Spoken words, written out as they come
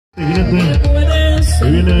Jinete que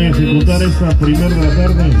viene a ejecutar esta primera de la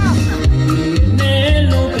tarde.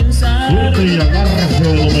 Suerte y agárrese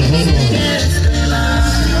de lo mejor.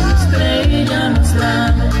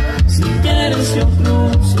 Si quieres yo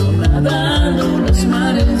cruzo nadando los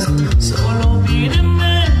mares. Solo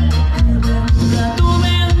pídeme a tu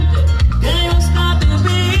mente que yo hasta te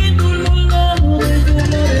pinto un mundo de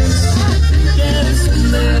colores. Si quieres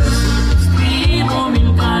un verso, escribo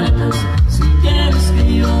 1000 cartas. Si quieres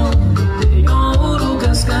que yo te lloro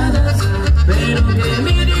cascadas, pero que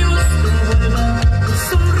mi Dios te vuelva tu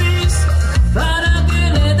sonrisa para que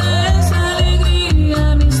le des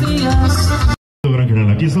alegría a mis días. Granjenal,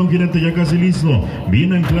 aquí está un jinete ya casi listo,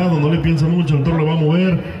 bien anclado, no le piensa mucho, el toro lo va a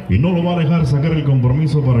mover y no lo va a dejar sacar el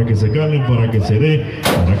compromiso para que se cale, para que se dé,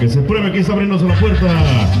 para que se pruebe. Aquí está abriéndose la puerta.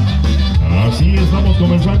 Así estamos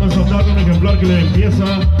comenzando esta tarde, un ejemplar que le empieza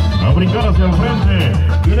a brincar hacia el frente.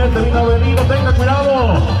 Jinete viene a venir, tenga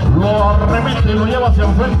cuidado, lo arremete y lo lleva hacia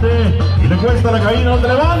el frente y le cuesta la caída, no te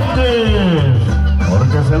levantes,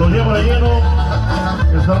 porque se lo lleva de lleno.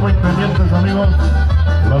 Están muy pendientes, amigos,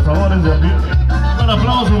 los sabores de aquí. Un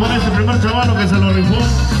aplauso para ese primer chavalo que se lo rifó.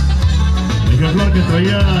 Ejemplar que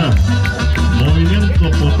traía movimiento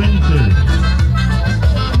potente.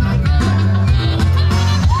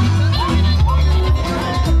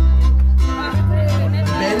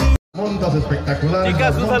 Montas espectaculares.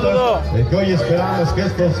 Chicas, un saludo. Que hoy esperamos que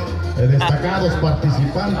estos destacados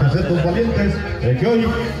participantes, estos valientes, que hoy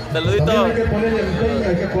saludito. También hay que ponerle empeño,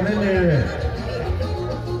 hay que ponerle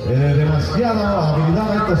demasiada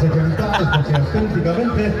habilidad a estos ejemplares, porque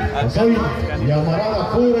auténticamente pues hoy llamarada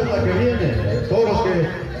pura es la que viene. Todos los que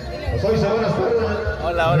pues hoy se van a estar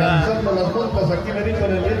realizando las montas aquí me dijo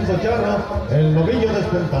en el lienzo charro, el novillo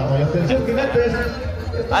descontado. Y atención, jinetes.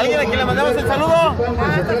 ¿Alguien a quien le mandamos el saludo?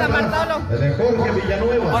 De Jorge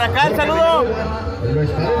Villanueva. Por acá el saludo. Lo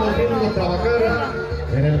estaremos viendo trabajar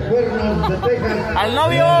en el Cuerno de Texas. ¡Al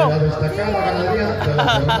novio! De la destacada ganadería de los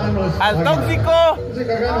hermanos. ¡Al tóxico! Sí,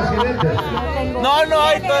 cargamos, jinetes. No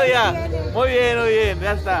hay todavía. Muy bien,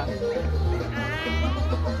 ya está.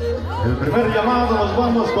 El primer llamado nos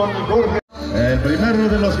vamos con Jorge. El primero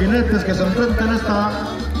de los jinetes que se enfrentan esta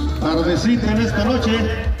tardecita, en esta noche.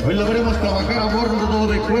 Hoy lo veremos trabajar a bordo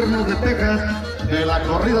de Cuernos de Texas, de la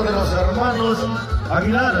corrida de los hermanos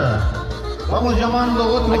Aguilar. Vamos llamando a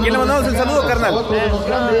otro. ¿A quién le mandamos el saludo, carnal?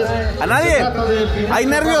 ¿A nadie? ¿Hay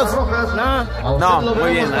nervios? No,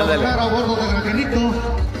 muy bien, ándale. A bordo de Granjenito,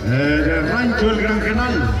 del rancho El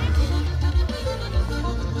Granjenal.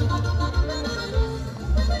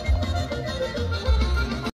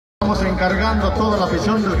 Estamos encargando a toda la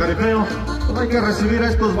afición del jaripeo. Hay que recibir a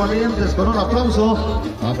estos valientes con un aplauso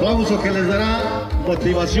que les dará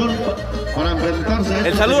motivación para enfrentarse a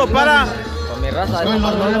estos. El saludo para mi raza. Hoy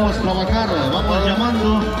los veremos trabajar, vamos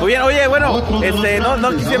llamando. muy bien, oye, bueno,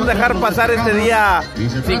 no quisiéramos dejar pasar este día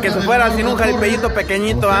sin que se fuera sin un jaripeíto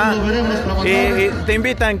pequeñito, te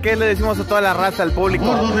invitan, ¿qué le decimos a toda la raza, al público?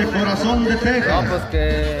 De Corazón de Texas. No, pues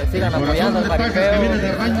que sigan apoyando el jaripeo. Que viene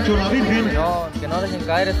de Rancho La Virgen. Que no dejen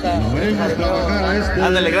caer esta. Veremos trabajar a este.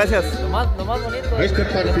 Ándale, gracias. Lo más bonito. A este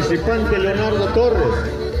participante, Leonardo Torres.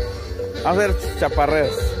 A ver,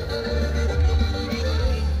 chaparreras.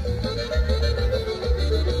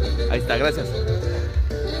 Ahí está, gracias.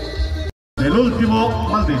 El último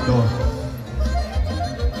maldito.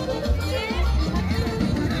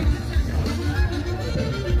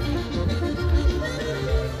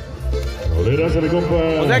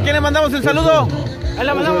 O sea, ¿a quién le mandamos el saludo? Ahí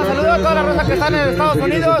le mandamos saludos a toda la raza que están en Estados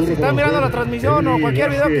Unidos, si están mirando la transmisión o cualquier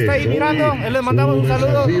video que esté ahí mirando, ahí les mandamos un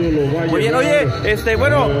saludo. Muy bien, oye,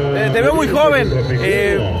 bueno, te veo muy joven.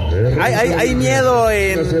 ¿Hay miedo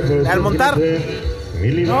al montar?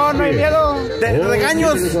 No hay miedo.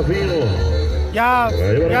 ¿Regaños? Ya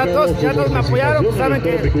todos me apoyaron, pues saben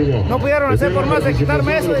que no pudieron hacer por más de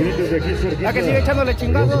quitarme eso, ya que sigue echándole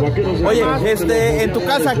chingazos. Oye, en tu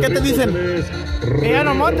casa, ¿qué te dicen? Que ya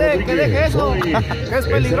no monte, que deje eso, que es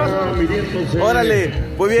peligroso. Órale,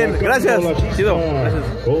 muy bien, gracias. Chido.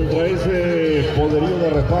 Contra ese poderío de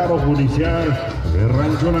reparo judicial de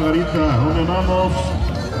Rancho La Garita, donde vamos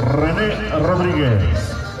René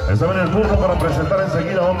Rodríguez. Estaba en el burro para presentar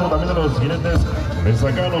enseguida a otro también de los jinetes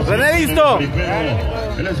mesacanos. ¡René, listo!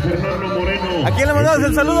 Él es Fernando Moreno. ¿A quién le mandamos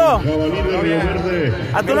el saludo?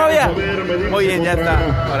 ¿A tu novia? Muy bien, ya está.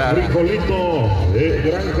 Frijolito de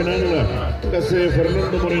Granjenal.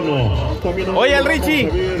 Fernando Moreno. Oye, al Richie.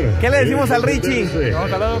 ¿Qué le decimos al Richie?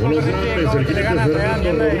 Saludos con el jinete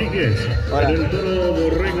Fernando Rodríguez. En el tono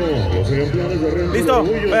borrego. Los ejemplares de Renzo. Listo,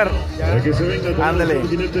 ver. Para que se venga el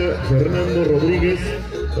jinete Fernando Rodríguez.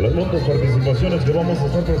 De las montas participaciones que vamos a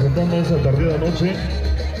estar presentando esa tardía noche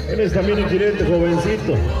Tienes también el jinete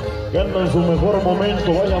jovencito, que anda en su mejor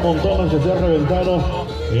momento. Vaya montones que se ha reventado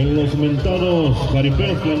en los mentados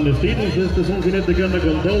jaripeos clandestinos. Este es un jinete que anda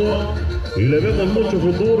con todo y le vemos mucho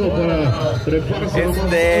futuro para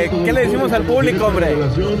treparse. ¿Qué le decimos al público, hombre?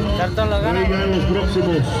 Ya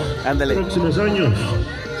en los próximos años.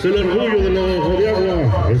 Es el orgullo de los Ojo de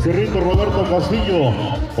Agua, el cerrito Roberto Castillo.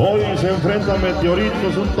 Hoy se enfrenta a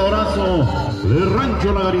Meteoritos, un torazo de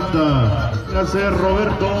Rancho La Garita. Gracias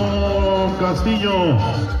Roberto Castillo,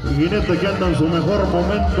 el jinete que anda en su mejor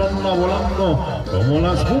momento, anda volando como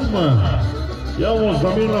la espuma. Llevamos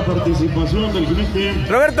también la participación del jinete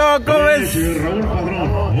Roberto, ¿cómo ves? Raúl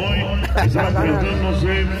Padrón. Hoy está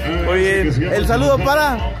enfrentándose a... Oye, el saludo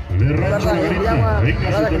para... de Rancho La Garita.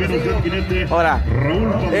 Venga, también usted, jinete. Ahora,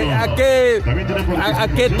 Raúl Padrón. ¿a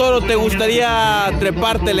qué toro te gustaría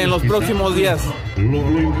trepártele en los próximos días? Lo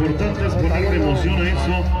importante es ponerle emoción a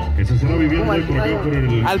eso que se estará viviendo hoy por acá por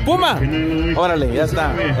el... ¿Al Puma? Órale, ya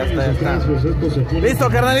está. Listo,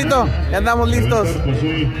 carnalito, ya andamos listos.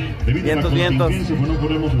 Vientos.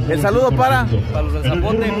 El saludo para los del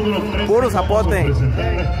Zapote. Puro Zapote.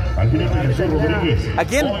 ¿A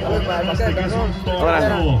quién?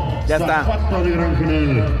 Órale, ya está.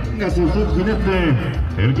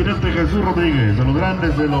 El jinete Jesús Rodríguez, de los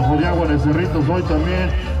grandes de los Ojo de Agua de Cerritos. Hoy también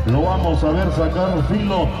lo vamos a ver sacar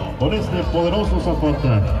filo con este poderoso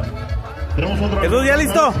Zapata. Tenemos otra. ¿Jesús ya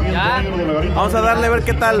listo? Ya. Vamos a darle a ver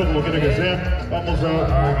qué tal. Como quiera que sea, vamos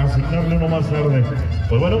a asignarle uno más tarde.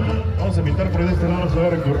 Pues bueno, vamos a invitar por este lado, se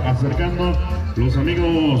va acercando los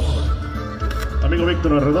amigos. Amigo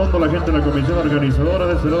Víctor Arredondo, la gente de la comisión organizadora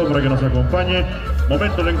de este lado para que nos acompañe.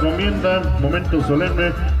 Momento de encomienda, momento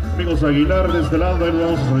solemne. Amigos Aguilar de este lado, ahí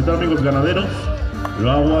vamos a solicitar amigos ganaderos.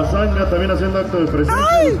 La Guasanga también haciendo acto de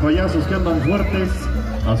presencia. Los payasos que andan fuertes,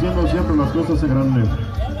 haciendo siempre las cosas en grande.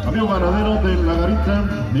 Amigo ganadero de La Garita,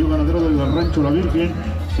 amigo ganadero del Rancho La Virgen,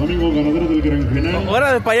 su amigo ganadero del granjenal.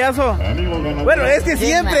 Hora de payaso. Amigo ganadero. Bueno, es que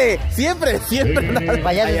siempre.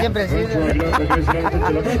 Payaso siempre sí.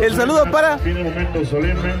 El saludo para... Tiene momento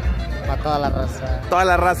solemne. Para toda la raza. Toda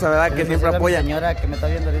la raza, ¿verdad? Que siempre apoya. Señora que me está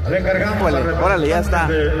viendo ahorita. Le encargamos Órale, ya está.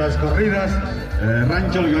 de las corridas,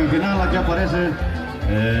 Rancho El Granjenal, aquí aparece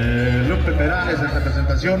Lupe Perales en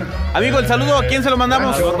representación. Amigo, el saludo, ¿a quién se lo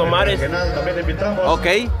mandamos? Rancho El Granjenal, también invitamos Ok.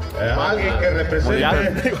 a alguien que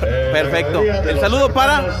represente. Perfecto. El saludo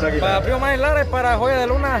para Primo Manuel Lara y para Joya de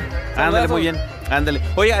Luna. Ándale, muy bien. Ándale.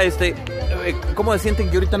 Oiga, ¿cómo se sienten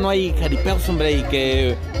que ahorita no hay jaripeos, hombre? Y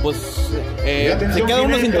que, pues, se queda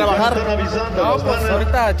uno sin trabajar. No, pues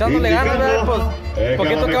ahorita echándole ganas, ¿verdad? Pues,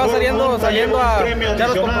 poquito que va saliendo a echar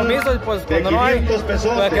los compromisos, pues cuando no hay,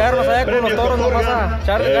 para quedarnos allá con los toros, nos vas a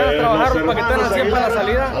echarle ganas a trabajar para que tengan siempre la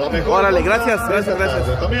salida. Órale, gracias.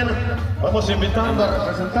 También vamos invitando a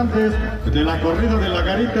representantes de la corrida de La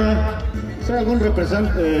Garita. ¿Hay algún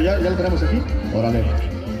representante? ¿Ya lo tenemos aquí? Órale.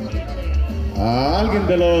 A alguien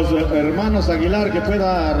de los hermanos Aguilar que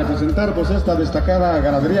pueda representar pues esta destacada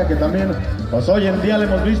ganadería que también pues hoy en día le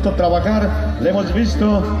hemos visto trabajar, le hemos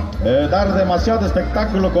visto dar demasiado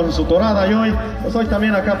espectáculo con su torada y hoy pues hoy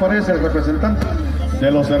también acá aparece el representante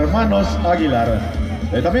de los hermanos Aguilar.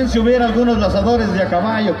 También si hubiera algunos lazadores de a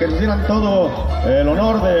caballo que nos dieran todo el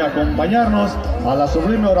honor de acompañarnos a la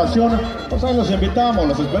sublime oración, pues ahí los invitamos,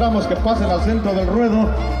 los esperamos que pasen al centro del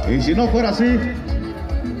ruedo y si no fuera así,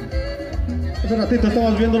 hace ratito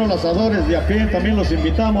estamos viendo los lazadores de a pie, también los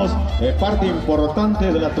invitamos, parte importante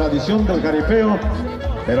de la tradición del jaripeo,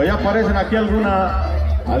 pero ya aparecen aquí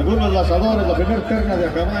algunos lazadores, la primer terna de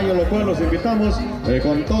a caballo, lo cual los invitamos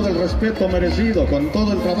con todo el respeto merecido, con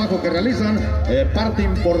todo el trabajo que realizan, parte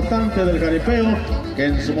importante del jaripeo, que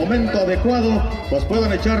en su momento adecuado pues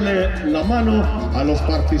puedan echarle la mano a los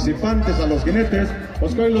participantes, a los jinetes,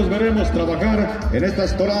 pues que hoy los veremos trabajar en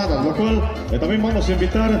estas toradas, lo cual también vamos a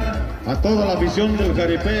invitar a toda la afición del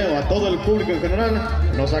jaripeo, a todo el público en general,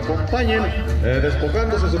 nos acompañen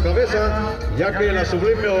despojándose su cabeza, ya que la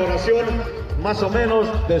sublime oración más o menos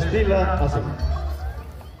destila así.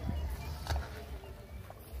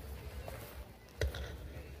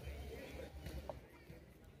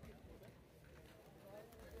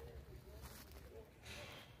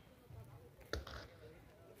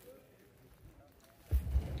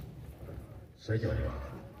 Señor,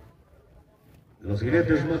 los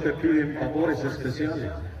jinetes no te piden favores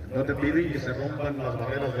especiales, no te piden que se rompan las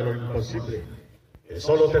barreras de lo imposible,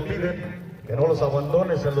 solo te piden que no los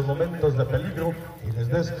abandones en los momentos de peligro y les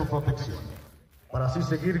des tu protección, para así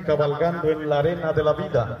seguir cabalgando en la arena de la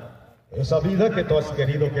vida, esa vida que tú has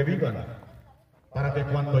querido que vivan, para que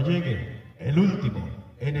cuando llegue el último,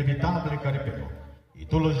 inevitable jaripeo, y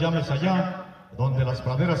tú los llames allá, donde las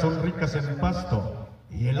praderas son ricas en pasto,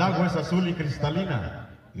 y el agua es azul y cristalina,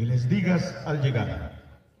 y les digas al llegar,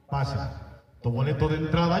 pasa, tu boleto de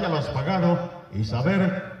entrada ya lo has pagado, y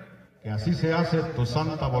saber que así se hace tu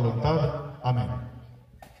santa voluntad. Amén.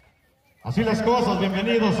 Así las cosas,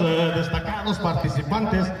 bienvenidos destacados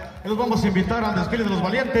participantes. Los vamos a invitar al desfile de los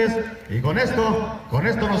valientes, y con esto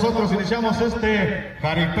nosotros iniciamos este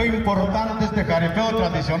jaripeo importante, este jaripeo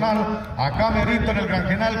tradicional, acá merito en el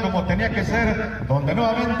granjenal como tenía que ser, donde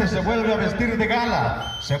nuevamente se vuelve a vestir de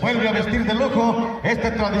gala, se vuelve a vestir de lujo,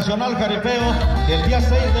 este tradicional jaripeo del día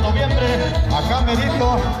 6 de noviembre, acá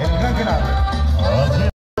merito en el granjenal.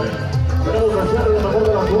 Queremos hacer lo mejor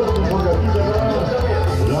de la suerte, porque aquí se va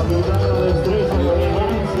la mirada de destreza, la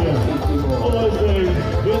elegancia. Todo este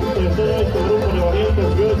grupo de valientes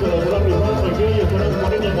que hoy se les va a rifar pequeños, estarán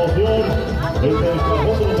poniendo emoción. Desde el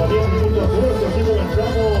cajón de los valientes, mucha suerte. Así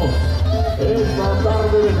comenzamos esta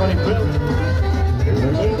tarde de jaripeo. El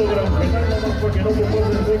evento granjenal, nada más para que no se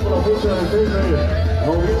pasen el con la fecha del 6 de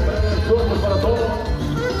noviembre. Suerte para todos.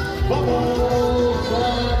 Vamos a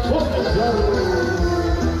comenzar.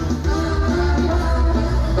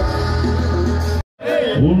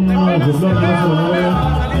 Una ejemplar de la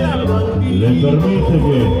le permite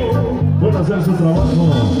que pueda hacer su trabajo.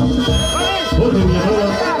 Jorge Villanueva,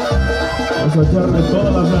 vamos a echarle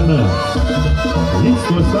todas las ganas.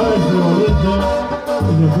 Listo está este valiente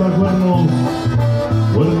ejemplar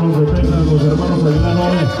cuernos de Texas, los hermanos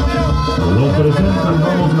Aguilar lo presentan.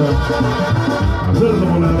 Vamos a hacerlo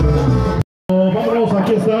volar. Vámonos,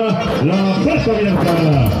 aquí está la puerta abierta,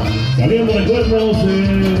 saliendo de cuernos de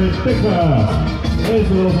Texas.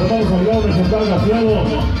 Eso de los hermanos Aguilar, ejemplar gateado,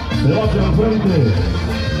 se va hacia el frente.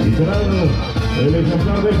 Literal, el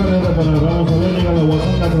ejemplar deja de reparar. Vamos a ver, llega la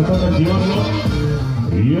guasanga tratando de activarlo.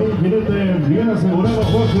 Y un jinete bien asegurado,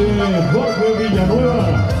 Jorge Villanueva.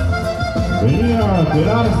 Venía a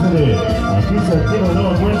quedarse. Aquí se activa de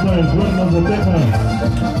nueva cuenta en Cuernos de Texas.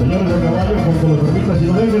 Señores de caballo, con lo permita, si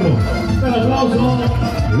no déjenlo. El aplauso,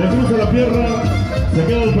 le cruza la pierna, se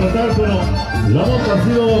queda el pretar, pero la nota ha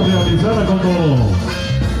sido realizada con todo.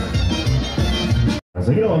 A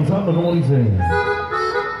seguir avanzando, como dice.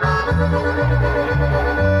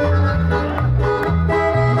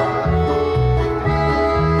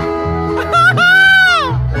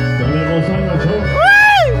 Tenemos a la show.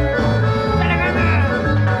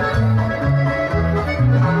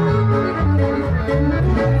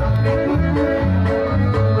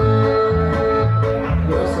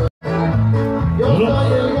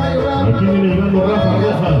 Aquí viene llegando Rafa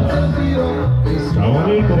Rojas. Está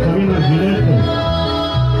bonito también el jinete.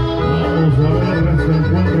 Vamos a ver este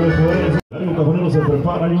encuentro de poderes. El cajonero se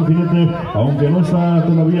prepara, hay un jinete, aunque no está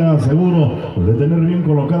todavía seguro de tener bien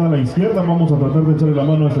colocada a la izquierda. Vamos a tratar de echarle la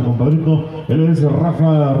mano a este compadrito. Él es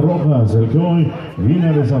Rafa Rojas, el que hoy viene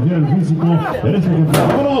a desafiar el físico en este ejemplar.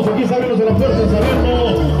 Vámonos, aquí salimos de la fuerza, saliendo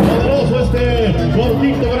poderoso este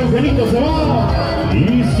cortito granjenito, se va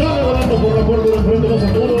y sale volando por la puerta del frente, no se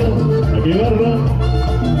apura. Aquí agarra.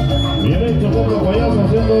 Bien hecho, poco payaso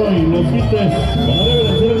haciendo y los quites como debe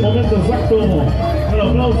de ser el momento exacto. El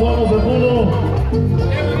aplauso, vamos al puro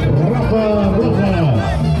Rafa Rojas.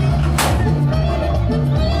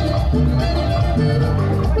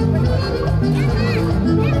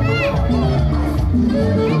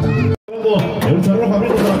 El cerrojo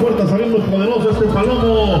abriendo la puerta, saliendo el poderoso este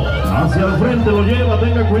Palomo. Hacia el frente lo lleva,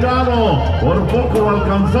 tenga cuidado. Por poco lo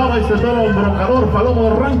alcanzaba este toro embrocador, Palomo de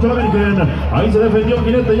Rancho La Virgen. Ahí se defendió el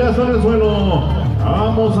jinete, ya está en el suelo.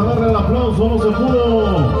 Vamos a darle el aplauso, no se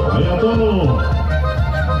pudo. Ahí a todo.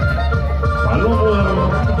 Palomo de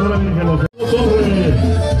Rancho La Virgen. Torres.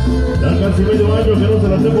 Ya casi medio año que no se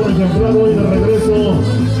la tengo por ejemplar hoy de regreso.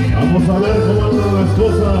 Vamos a ver cómo andan las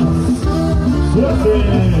cosas. Suerte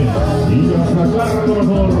y a sacar lo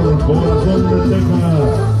mejor. Corazón de Texas,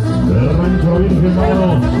 de Rancho La Virgen, mano.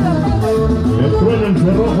 Que truena el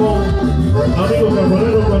cerrojo. Amigo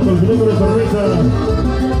cajonero, cuando el jinete le permita,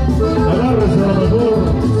 agárrese a lo mejor.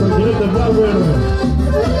 El jinete Barber,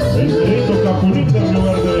 el querido Capulita Río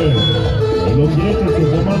Verde. Y los jinetes que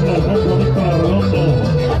se mandan con bonita redondo.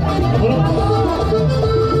 Vámonos.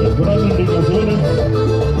 Esperando indicaciones.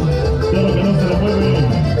 Pero que no se le mueve.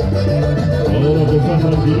 Todo que está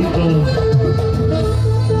tranquilito.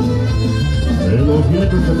 Los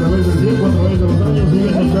jinetes a través del tiempo, a través de los años,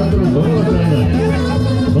 siguen echándole toda la pena.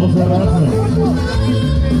 No se arrasan.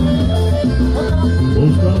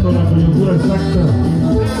 Buscando la coyuntura exacta.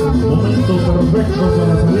 Momento perfecto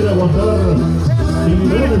para salir a aguantar.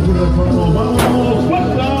 Individuales y reformos. ¡Vamos!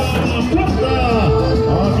 ¡Puerta! ¡Puerta!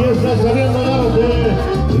 Aquí está saliendo de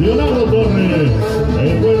Leonardo Torres.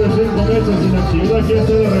 Después de 5 meses sin actividad, aquí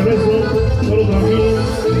está de regreso. Solo tranquilo.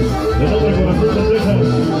 del hombre corazón de Texas.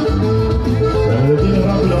 Se detiene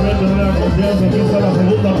rápidamente, no le da confianza. Aquí está la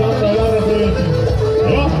segunda tanda, agárrate.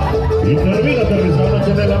 Y termina aterrizando,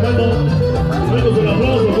 échale la mano. Menos un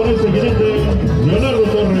aplauso con este jinete, Leonardo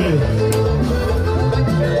Torres.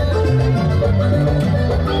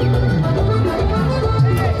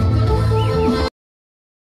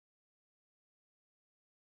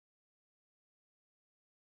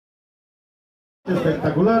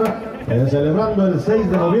 Espectacular, celebrando el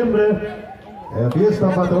 6 de noviembre, fiesta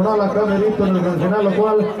patronal acá merito en el granjenal, lo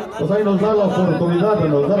cual pues ahí nos da la oportunidad y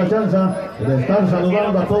nos da la chance de estar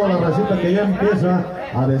saludando a toda la racita que ya empieza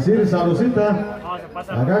a decir salucita.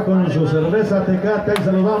 Acá con su cerveza Tecate, ahí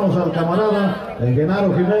saludamos al camarada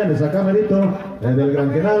Genaro Jiménez, acá merito del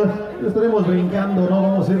granjenal. Estaremos brincando, no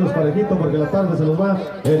vamos a irnos parejitos porque la tarde se nos va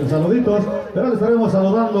en saluditos, pero le estaremos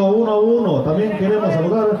saludando uno a uno. También queremos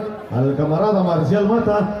saludar al camarada Marcial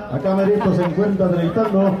Mata, acá merito se encuentra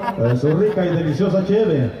deleitando su rica y deliciosa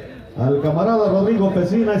cheve. Al camarada Rodrigo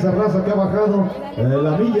Pesina, esa raza que ha bajado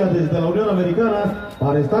la milla desde la Unión Americana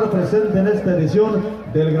para estar presente en esta edición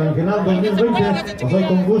del Granjenal 2020, pues hoy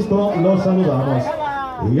con gusto los saludamos.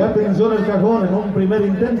 Y atención el cajón en un primer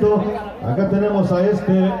intento, acá tenemos a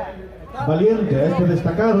este valiente, a este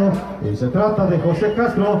destacado, y se trata de José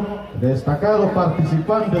Castro, destacado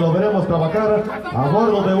participante, lo veremos trabajar a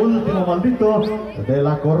bordo de Último Maldito de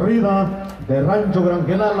la corrida de Rancho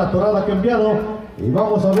Granjenal, la torada que ha enviado. Y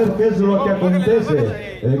vamos a ver qué es lo que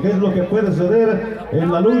acontece, qué es lo que puede suceder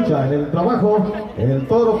en la lucha, en el trabajo, el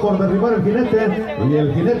toro por derribar el jinete y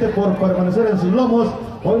el jinete por permanecer en sus lomos.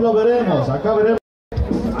 Hoy lo veremos, acá veremos.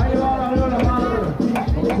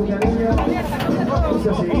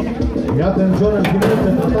 Y atención el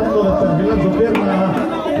jinete tratando de perfilar su pierna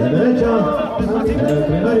de derecha en el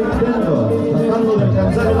primer intento, tratando de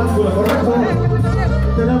alcanzar el ángulo correcto.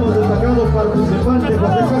 Tenemos destacado participante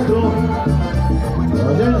José Castro,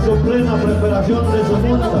 ya en su plena preparación de su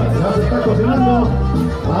monta, ya se está cocinando.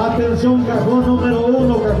 Atención, cajón número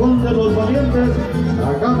 1, cajón de los valientes,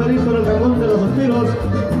 acá merito en el cajón de los suspiros,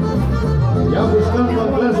 ya buscando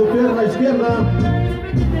anclar su pierna izquierda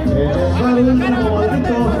en el Último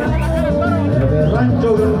Maldito de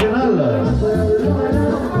Rancho Granjenal.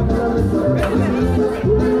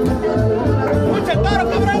 ¡Escucha el toro,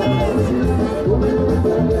 cabrones!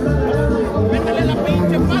 ¡Métele la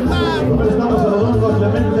pinche pata! Estamos saludando a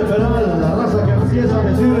Clemente Peral, la raza que empieza a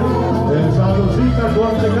decir el salucita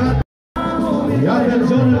con Tecate. Y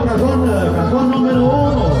atención el cajón número 1,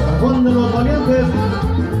 cajón de los valientes.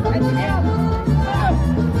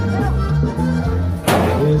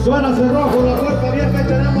 Suena cerrojo, la puerta abierta y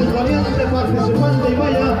tenemos valiente participante y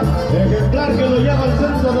vaya ejemplar que lo lleva al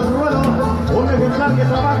centro del ruedo, un ejemplar que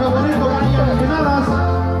trabaja bonito con empinadas.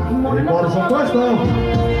 Y por supuesto,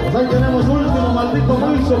 pues ahí tenemos Último Maldito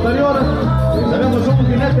muy superior y tenemos un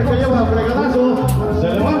jinete que lleva fregadazo, se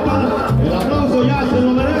levanta, el aplauso ya se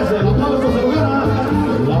lo merece, el aplauso se lo gana,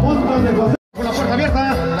 la monta de José con la puerta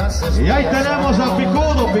abierta. Y ahí tenemos a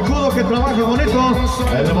Picudo que trabaja bonito,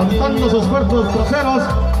 levantando sus cuerpos traseros,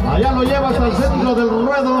 allá lo lleva hasta el centro del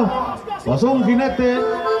ruedo, pues un jinete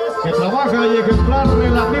que trabaja y ejemplar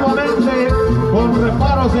relativamente con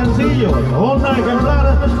reparos sencillos, un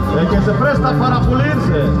ejemplar que se presta para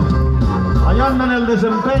pulirse, allá anda en el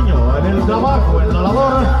desempeño, en el trabajo, en la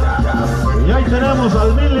labor. Y ahí tenemos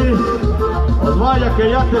al Mili, pues vaya que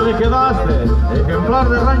ya te le quedaste, ejemplar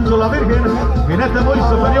de Rancho La Virgen, jinete muy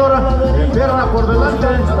superior, pierna por delante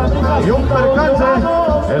y un percance,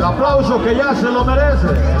 el aplauso que ya se lo merece,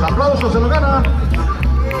 el aplauso se lo gana.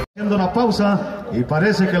 Haciendo una pausa y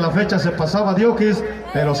parece que la fecha se pasaba de oquis,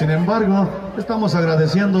 pero sin embargo estamos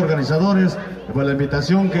agradeciendo organizadores por la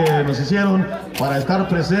invitación que nos hicieron para estar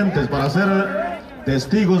presentes, para ser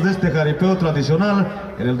testigos de este jaripeo tradicional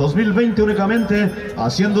en el 2020 únicamente,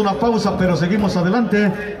 haciendo una pausa, pero seguimos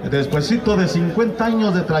adelante, despuesito de 50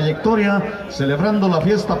 años de trayectoria, celebrando la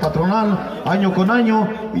fiesta patronal año con año,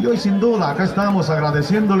 y hoy sin duda acá estamos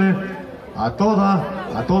agradeciéndole a toda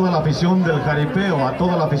la afición del jaripeo, a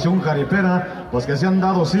toda la afición jaripera, pues que se han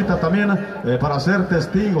dado cita también para ser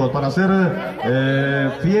testigos, para ser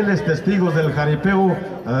fieles testigos del jaripeo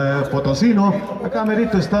potosino. Acá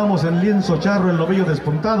merito estamos en Lienzo Charro, el novillo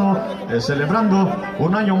despuntado, celebrando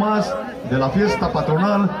un año más de la fiesta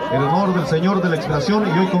patronal en honor del Señor de la Expiración,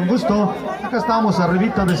 y hoy con gusto acá estamos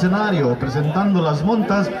arribita de escenario presentando las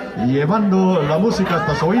montas y llevando la música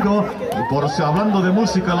hasta su oído. Y por hablando de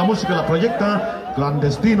música, la música la proyecta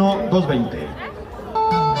Clandestino 220.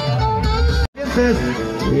 pendientes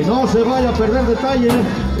y no se vaya a perder detalle.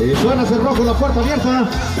 Suena cerrojo, la puerta abierta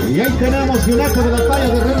y ahí tenemos jinete de la talla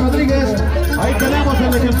de Rey Rodríguez. Ahí tenemos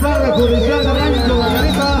el ejemplar de judicial de Rancho La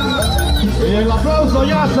Garita. Y el aplauso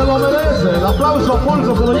ya se lo merece, el aplauso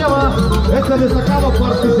pulso se lo lleva este destacado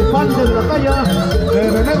participante de la talla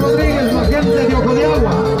de René Rodríguez, la gente de Ojo de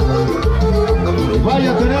Agua. Y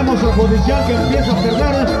vaya, tenemos al judicial que empieza a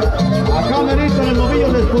perder. Acá merita en el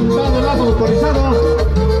novillo despuntado el lado autorizado,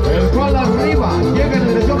 el cual arriba llega en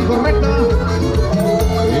dirección correcta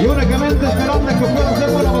y únicamente esperando que pueda hacer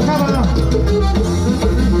buena bajada.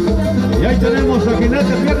 Y ahí tenemos a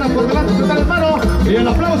jinete, pierna por delante, está en mano y el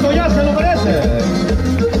aplauso ya se lo merece.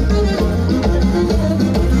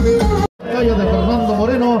 Talla de Fernando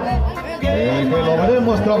Moreno, que lo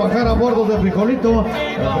veremos trabajar a bordo de frijolito,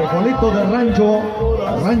 el frijolito de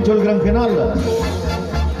Rancho el Granjenal.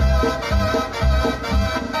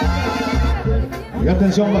 Y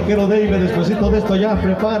atención, vaquero David, despuesito de esto ya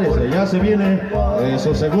prepárese, ya se viene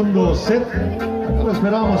su segundo set. Acá lo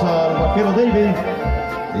esperamos al vaquero David.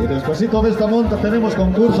 Y despuesito de esta monta tenemos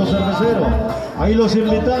concurso cervecero. Ahí los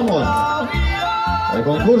invitamos. El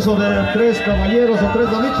concurso de 3 caballeros o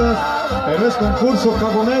 3 damitas, pero es concurso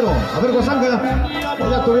cabonero. A ver, Guasanga,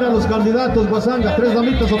 ya tuvieran los candidatos, Guasanga, 3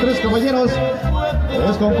 damitas o 3 caballeros. Pero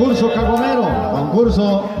es concurso cabonero,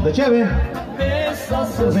 concurso de cheve.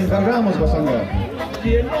 Nos encargamos, Guasanga.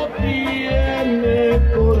 Quien no tiene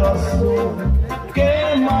corazón,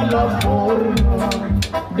 qué mala forma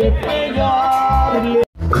de pegarle.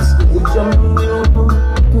 Escúchame,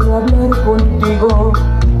 quiero hablar contigo.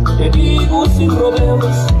 Te digo sin rodeos,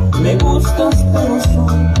 me gustas pero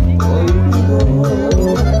soy olvido.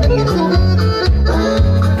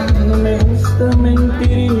 No me gusta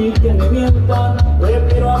mentir ni que me mientan,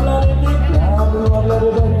 prefiero hablar de claro, hablar de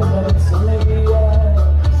verdades alegrías.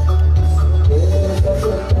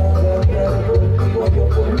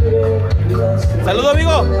 Saludo,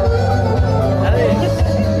 amigo.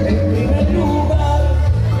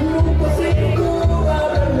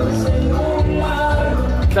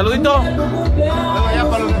 Saludito. Allá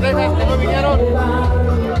para los de Texas, que no vinieron.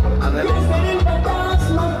 Ándale.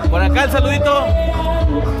 Por acá el saludito.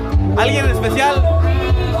 ¿Alguien especial?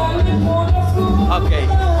 Ok.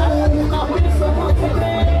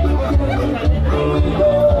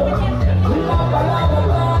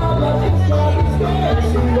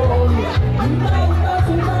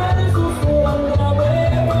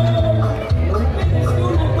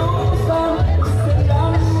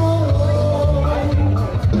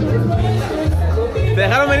 ¿Te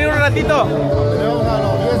dejaron venir un ratito?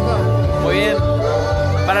 Muy bien.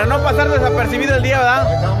 Para no pasar desapercibido el día, ¿verdad?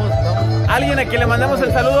 ¿Alguien a quien le mandamos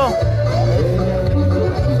el saludo?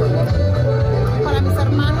 Para mis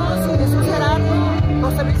hermanos, Jesús Gerardo,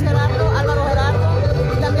 José Luis Gerardo, Álvaro Gerardo,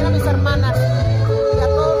 y también a mis hermanas. Y a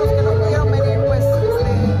todos los que no pudieron venir, pues,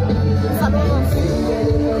 saludos.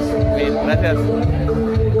 Bien, gracias.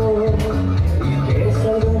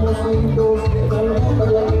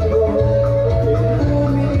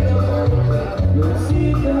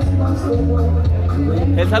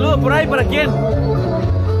 ¿El saludo por ahí para quién?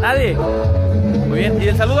 Nadie. Muy bien. ¿Y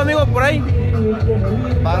el saludo, amigo, por ahí?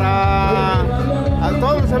 Para a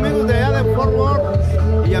todos los amigos de allá de Fort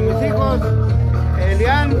Worth y a mis hijos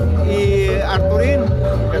Elian y Arturín,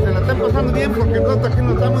 que se la estén pasando bien porque nosotros aquí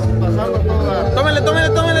nos estamos pasando toda.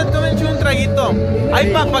 Tómenle un traguito.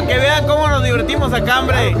 Ahí para que vean cómo nos divertimos acá,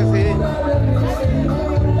 hombre. Claro que sí.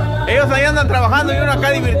 Ellos ahí andan trabajando y uno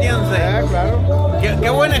acá divirtiéndose. Claro. Qué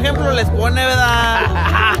buen ejemplo les pone, ¿verdad?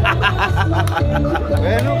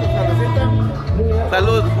 Bueno, pues saludcita.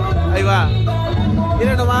 Salud. Ahí va.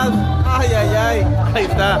 Miren nomás. Ay. Ahí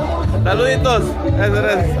está. Saluditos.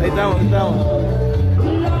 Gracias. Ahí estamos.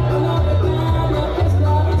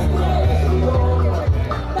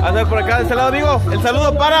 A ver por acá de este lado, amigo. El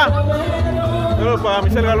saludo para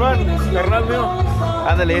Michelle Galván, carnal mío.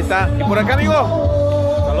 Ándale, ahí está. Y por acá, amigo.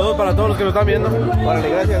 Saludos para todos los que nos están viendo. Órale,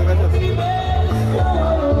 gracias.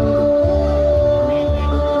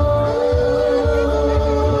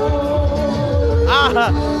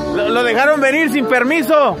 Lo dejaron venir sin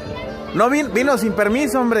permiso. No vino sin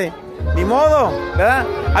permiso, hombre. Ni modo, ¿verdad?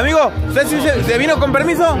 Amigo, ¿usted sí se vino con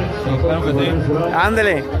permiso? Sí, claro que sí.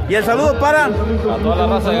 Ándele. ¿Y el saludo para? A toda la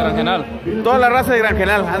raza de Granjenal. Toda la raza de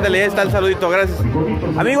Granjenal. Ándele, ahí está el saludito, gracias.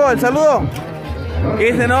 Amigo, el saludo.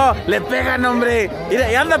 Que dice, no, le pegan, hombre.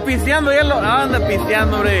 Y anda pisteando, anda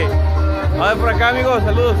pisteando, hombre. A ver por acá, amigo,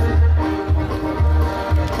 saludos.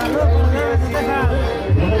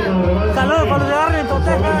 Saludos por los de Arlington,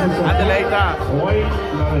 Texas. Ándale, ahí está. Hoy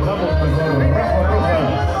la dejamos con Rafa Rosa.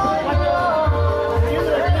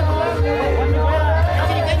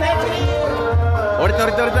 Ahorita.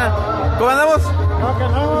 ¿Cómo andamos? No, que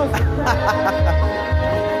no.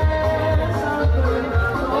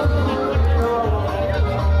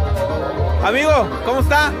 Amigo, ¿cómo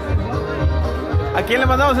está? ¿A quién le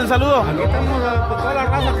mandamos el saludo? Aquí estamos a toda la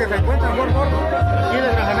raza que se encuentra en Fort Worth, aquí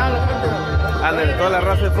de Granjenal. Ándale, toda la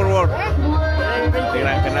raza de Fort Worth. De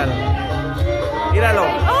Granjenal. Míralo.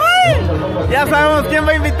 ¡Ay! Ya sabemos quién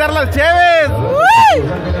va a invitar las cheves. ¡Uy!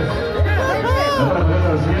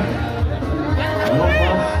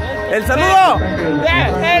 ¡El saludo!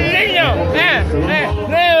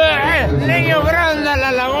 ¡El niño grande a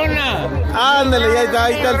la laguna! Ándale, ahí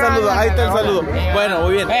está el saludo. Bueno,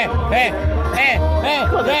 muy bien.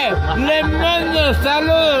 Le mando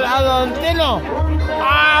saludos a Don Tino.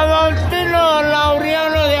 A Don Tino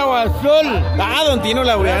Laureano de Agua Azul. Don Tino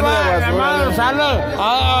Laureano de Agua Azul. Le mando saludos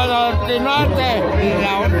a Don Tinote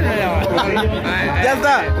Laureano de Agua Azul. Ya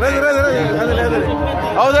está. Gracias. Ándale.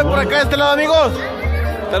 Vamos a ver por acá de este lado, amigos.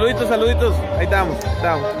 Saluditos. Ahí estamos.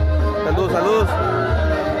 Saludos.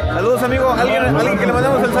 Saludos, amigo. ¿Alguien que le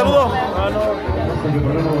mandemos el saludo?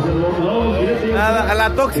 A la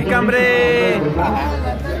tóxica, hombre.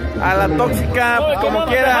 A la tóxica, como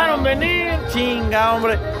quiera. Dejaron venir. Chinga,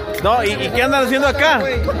 hombre. No, ¿y qué andan haciendo acá?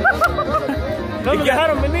 No nos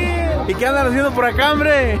dejaron venir. ¿Y qué andan haciendo por acá,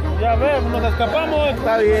 hombre? Ya ves, nos escapamos.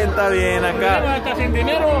 Está bien acá. Hasta sin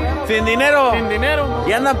dinero. ¿Sin dinero? Sin dinero.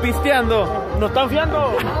 Y andan pisteando. Nos están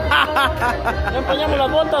fiando. Ya empeñamos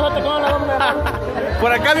las botas, ¿dónde con la bomba?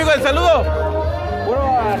 Por acá, amigo, el saludo. Puro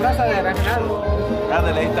raza de Granjenal.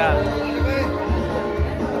 Ándale, ahí está.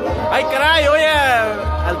 ¡Ay, caray! Oye,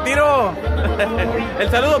 al tiro. El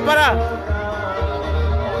saludo para.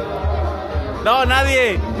 No,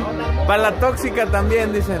 nadie. Para la tóxica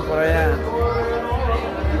también, dicen por allá.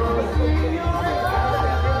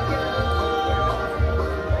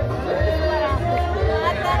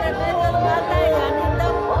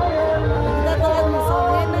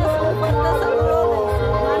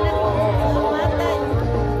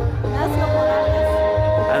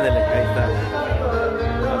 Ándale, ahí está.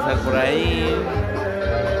 Vamos a ver por ahí.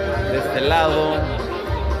 De este lado.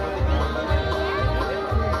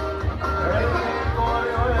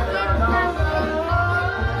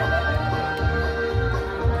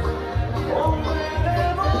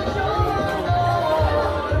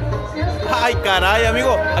 Ay, caray,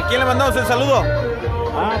 amigo. ¿A quién le mandamos el saludo?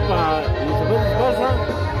 Para Isabel Esparza.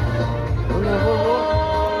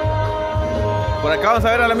 Por acá vamos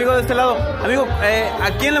a ver al amigo de este lado. Amigo, ¿a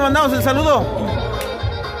quién le mandamos el saludo?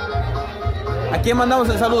 ¿A quién mandamos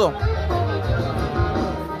el saludo?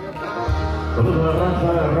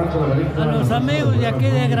 A los amigos de aquí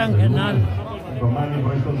de Granjenal.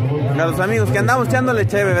 A los amigos que andamos echándole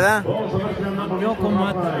cheve, ¿verdad? Yo como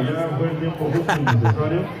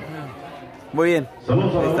Muy bien.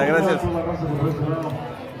 Ahí está, gracias.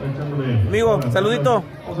 Amigo, saludito.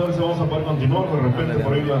 Vamos a ver si vamos a poder continuar. De repente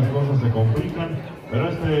por ahí las cosas se complican. Pero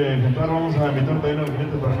este ejemplar vamos a invitar también al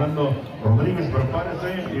cliente Fernando Rodríguez,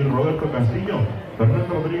 prepárese, y Roberto Castillo.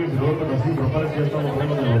 Fernando Rodríguez y Roberto Castillo, prepárese, ya estamos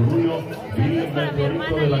hablando del orgullo y del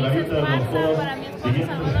torito de la garita de los todos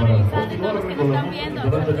siguientes para continuar con los que estarán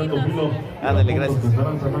sacando filo. Ándale, gracias. Que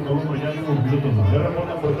estarán sacando uno ya en unos minutos. Ya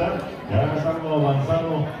reporta portal, ya es algo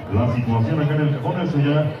avanzado la situación acá en el cajón. Eso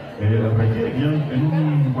ya requiere que ya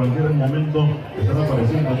en cualquier momento están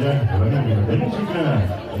apareciendo ya la línea de música.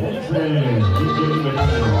 11,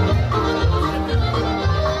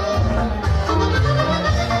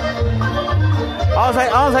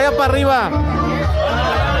 Vamos allá para arriba.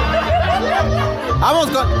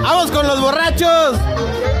 Vamos con los borrachos.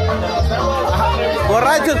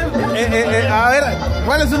 Borrachos. A ver,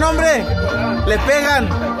 ¿cuál es su nombre? Le pegan.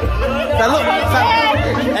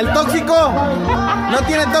 El tóxico. ¿No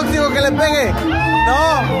tiene tóxico que le pegue?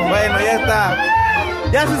 No. Bueno, ya está.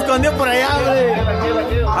 Ya se escondió por allá, hombre.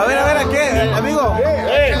 A ver, ¿a qué, amigo?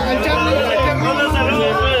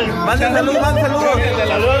 Manden saludos,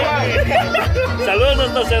 Saludos a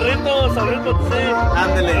nuestros cerritos, sí.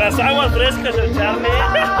 Ándele. Las aguas frescas del Charlie.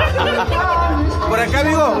 Por acá,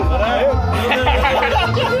 amigo.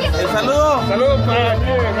 El saludo. Saludos para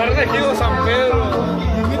el regido San Pedro.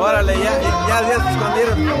 Órale, ya se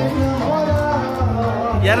escondieron.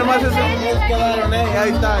 Ya nomás eso quedaron, Ahí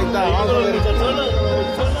está. Vamos a ver.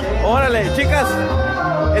 Órale, chicas.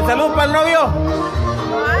 El saludo para el novio.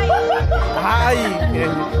 Ay,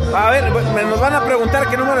 a ver, nos van a preguntar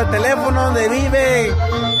qué número de teléfono, dónde vive,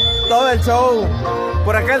 todo el show.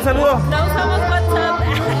 Por acá el saludo. No usamos WhatsApp.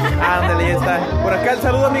 Ándale, ya está. Por acá el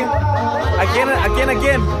saludo, amigo. ¿A quién? Para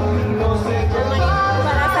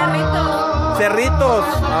Cerritos. Cerritos.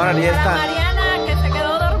 Ahora ya está. Mariana, que se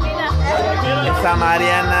quedó dormida. Esa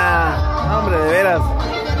Mariana. No, hombre, de veras.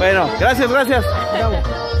 Bueno, gracias, gracias.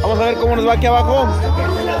 Vamos a ver cómo nos va aquí abajo.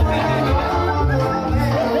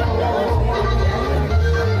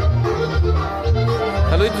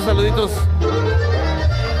 Saluditos, saluditos.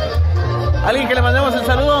 ¿Alguien que le mandemos el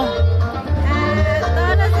saludo?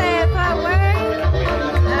 Todos los de Huawei,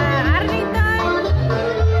 Arlington,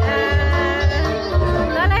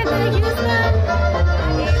 toda la gente de Houston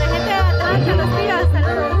y la gente de Atlanta, los tíos,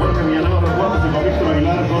 saludos.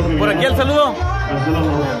 Por aquí el saludo.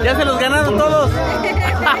 Ya se los ganaron todos.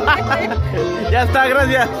 Ya está,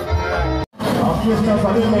 gracias. Aquí está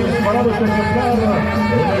saliendo disparado este ejemplar.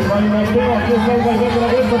 En el bailoteo, aquí está el bailoteo de la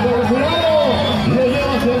vuelta por su lado. Lo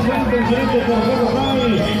lleva hacia el frente el siguiente tercero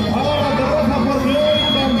Jai. Ahora te roja porque hoy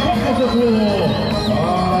tampoco se pudo.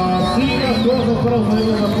 Así las cosas para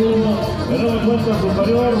ustedes azul. Pero en cuenta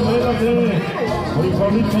superior, mírate. Muy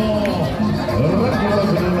bonito. El récord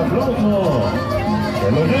en el aplauso. Se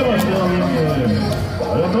lo lleva nuevamente.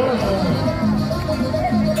 Ahí atrás.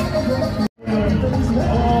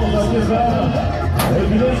 Aquí está el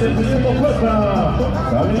vidente pidiendo fuerza.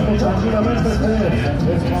 Salimos tranquilamente es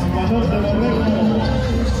campanón de Borrego.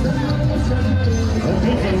 No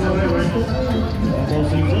piensa el Borrego, como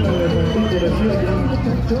si fuera de Puerto de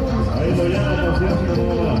Cierto. Ahí lo llama paseando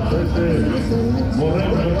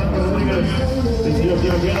Borrego Fernando Rodríguez. Dice yo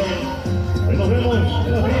quiero. Ahí nos vemos.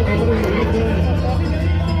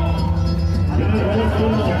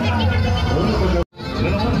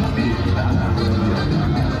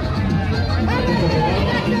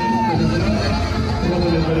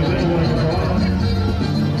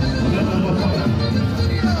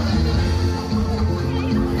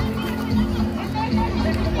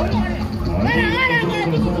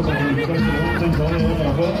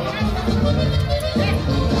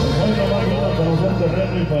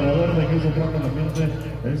 Para ver de qué se trata el ambiente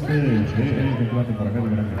este plato para acá de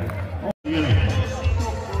Gran Canal.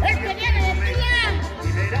 Este viene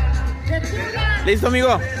de Tula. ¿Listo,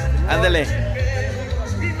 amigo? Ándale.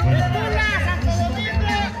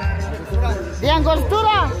 De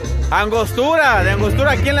Angostura. Angostura, de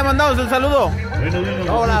Angostura. ¿A quién le mandamos el saludo?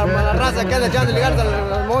 Hola, para la raza que anda echando ligar a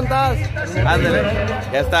las montas. Ándale,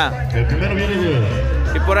 ya está. El primero viene de...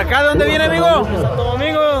 ¿Y por acá dónde viene, amigo? Santo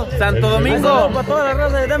Domingo. Santo Domingo. Para toda la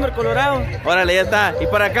raza de Denver, Colorado. Órale, ya está. ¿Y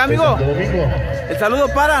por acá, amigo? El saludo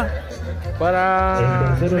para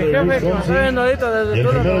mi jefe que me está viendo ahorita desde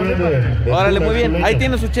Tula. Órale, muy bien. Ahí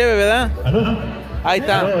tiene su cheve, ¿verdad? Ahí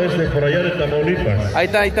está. No, ese por allá de Tamaulipas. Ahí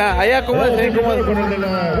está, ahí está. Allá, ¿cómo es? ¿Cómo es? Con el de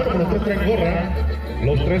la... Bueno, los tres traen gorra.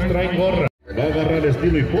 Los tres traen gorra. Va a agarrar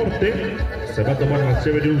estilo y porte. Se va a tomar la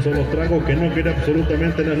cheve de un solo trago que no quiere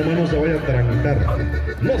absolutamente nada, no se vaya a trancar.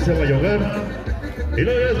 No se va a ahogar. Y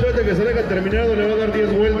luego después de que se le haya terminado le va a dar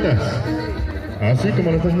 10 vueltas. Así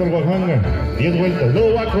como lo está haciendo el Guajanga. 10 vueltas.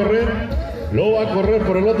 Luego va a correr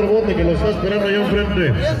por el otro bote que lo está esperando allá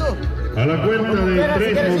enfrente. A la cuenta de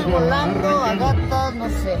 3 nos va a arrancar. No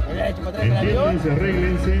sé. Entiéndense,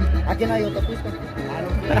 arréglense. Aquí no hay autopista.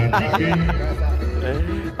 Platiquen.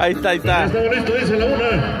 Ahí está, ahí está. Estamos listos, dice la 1. A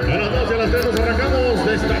las 2 y a las 3 nos arrancamos.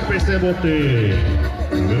 Destape ese bote.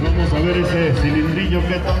 Vamos a ver ese cilindrillo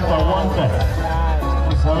que tanto aguanta.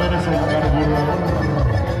 Vamos a ver ese carburador.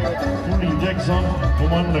 Un injection.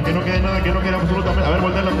 ¿Cómo anda? Que no quede nada, que no quede absolutamente. A ver,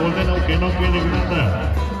 voltea, que no quede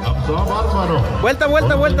nada. Está bárbaro. Vuelta.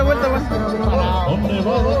 ¿Dónde va?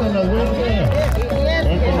 ¿Dónde las vueltas?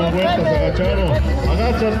 Van con las vueltas, agacharon.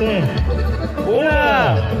 Agáchate. 1.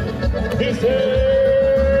 Dice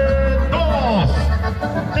 2.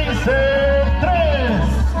 Dice 3.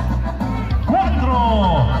 4.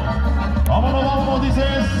 Vámonos, dice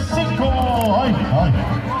 5. Ay.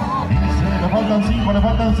 Dice, le faltan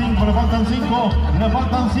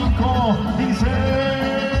 5. Dice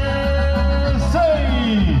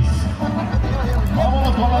 6.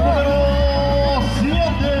 Vámonos con la número 7.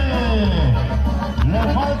 Le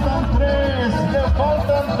faltan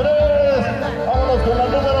 3. Vámonos con la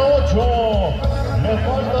número 8. Le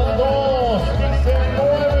faltan 2. Dice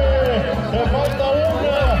 9. Le falta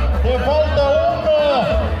 1.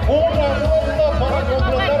 Una vuelta para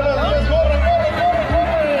completar las 10. ¡Corre!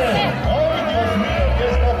 ¡Ay, Dios mío! ¿Qué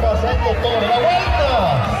está pasando? Toda la vuelta.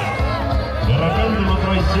 De repente lo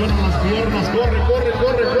traicionan las piernas. ¡Corre!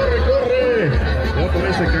 Ya por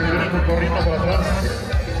ese cangrejo corriendo para atrás.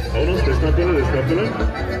 Vámonos, destápela.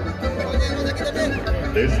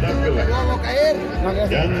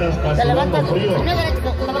 Ya andas pasando frío.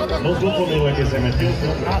 No supo ni la que se metió.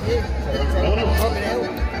 Vámonos.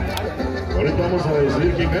 Ahorita vamos a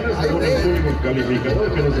decidir quién gana según el público calificador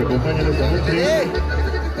que nos acompaña en esta noche.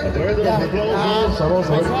 A través de los aplausos, vamos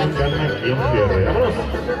a ver quién gana, quién pierde. Vámonos.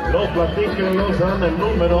 Los platiquen, los dan el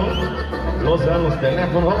número, los dan los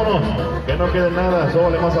teléfonos. Vámonos. Que no quede nada.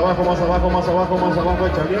 Sóbale más abajo, más abajo, más abajo, más abajo.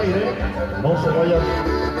 Échale aire. No se vaya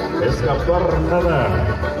a escapar nada.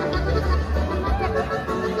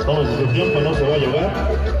 Tómese su tiempo, no se va a llevar.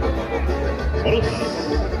 Vámonos.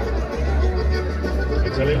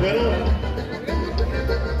 Échale bueno.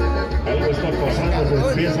 Algo está pasando, se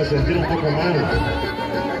empieza a sentir un poco mal.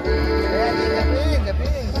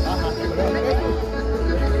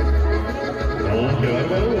 No, qué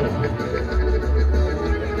bárbaro.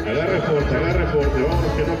 Agarre fuerte,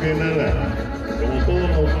 vamos que no quede nada. Como todo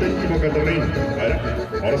un auténtico catarrín. A ver,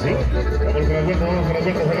 ahora sí. Vamos con las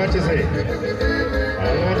vueltas, agáchese.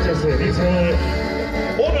 Agáchese, dice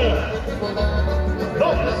 1,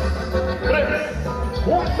 2, 3,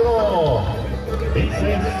 4.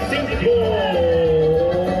 Dice 5.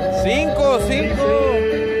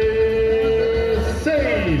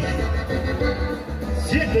 6,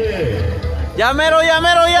 7. ¡Ya mero!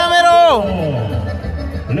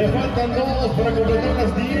 Le faltan 2 para completar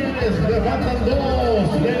las 10. Le faltan 2.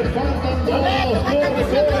 Corre.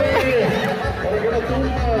 Para que no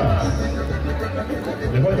tumbas.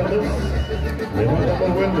 Le faltan 2. Le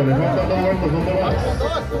faltan 2 vueltas. ¿Dónde vas?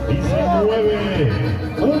 19.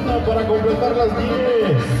 Una para completar las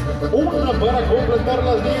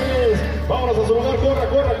 10. Vámonos a su lugar. Corra.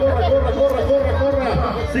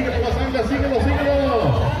 Síguelo, Mazanga, síguelo.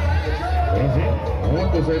 Ahora sí.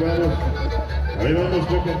 Vamos, ahí vamos. Ahí vamos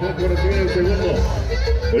poco a poco, recibe el segundo.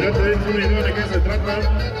 Pues ya te diste una idea de qué se trata.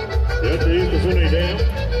 Ya te diste una idea.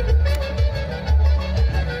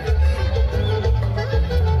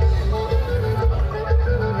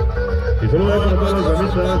 Y saludos para todas las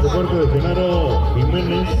amitas de parte de Genaro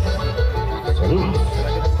Jiménez. Saludos.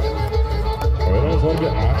 A ver, vamos a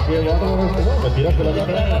ver. Qué bárbaro. Me tiraste la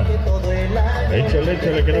mitad. Échale,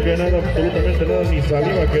 que no queda nada, absolutamente nada, ni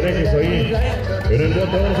saliva que dejes ahí en el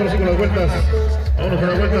bote. Vamos ahora sí con las vueltas. Vámonos con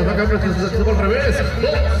las vueltas. Acá se va al revés.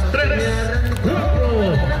 2, 3, 4,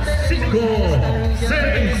 5, 6,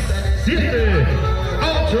 7,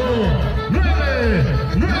 8, 9 y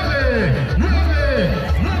 10.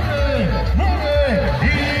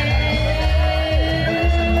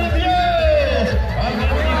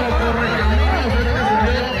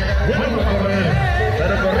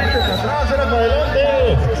 Pero corriste para atrás, era para adelante.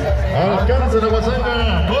 Alcanza la Mazanga.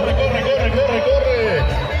 Corre.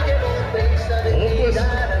 Pues,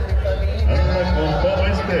 anda con todo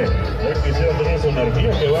este. Ya quisiera tener su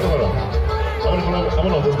energía, qué bárbaro.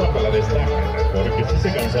 Vámonos, destaca. Porque sí se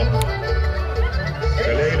cansó.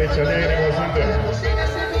 Chale aire, Mazanga.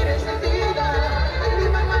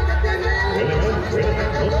 Huele,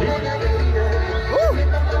 sí.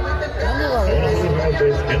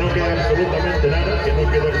 Que no quede absolutamente nada, que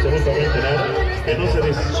no se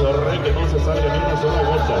deschorre, que no se salga ni una sola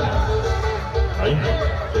gota. Ahí,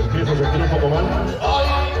 se empieza a sentir un poco mal. ¡Ay,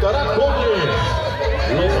 carajo! Oye,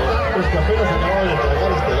 los tacos que apenas acaba de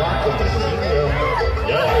tragar este gato,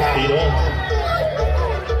 ya respiró.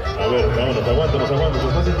 A ver, vámonos, aguanta, se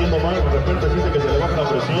está sintiendo mal, de repente siente que se le baja la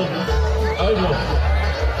presión. ¡Ay, no!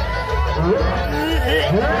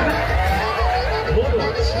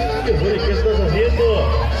 ¿Qué estás haciendo?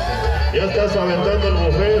 Ya estás aventando el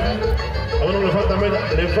buffet. Vámonos, le falta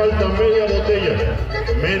media botella.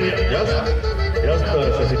 Ya está,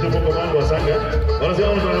 se sintió un poco mal Mazanga. Ahora sí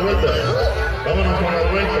vamos con la vuelta. Ay, bueno,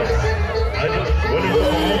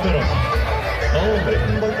 pero no, hombre.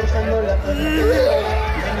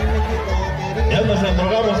 Ya nos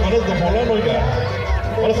endrogamos con esto, Polano, oiga.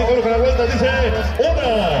 Ahora sí vamos con la vuelta, dice 1.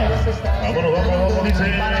 Vámonos, dice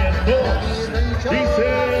 2. Dice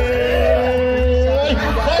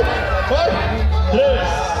 3.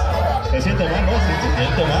 Se siente mal, ¿no? Se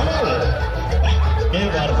siente mal. ¡Qué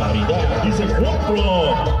barbaridad! Dice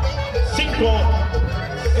 4, 5,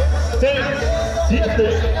 6, 7,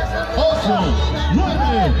 8,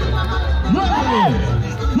 9.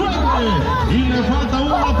 Y le falta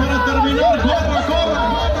uno para terminar. ¡Corra!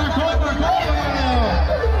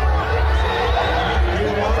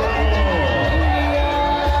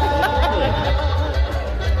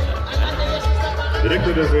 Directo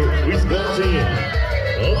desde Wisconsin.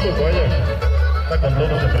 No, pues vaya. Está con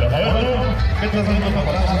tonos de pelota. A ver, ¿qué estás haciendo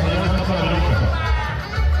paparazzi, señores? Pasa la derecha.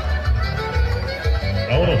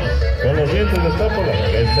 Vámonos. Con los dientes destápala.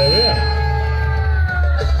 Que se vea.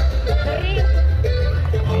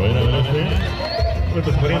 A ver, sí. Pues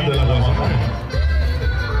tu pariente de la Guasana.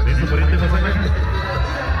 ¿Listo, pariente de la Guasana?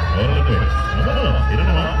 Órale, pues. Vámonos. Mira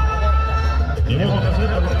nomás. Y vamos a hacer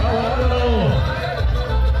la vámonos.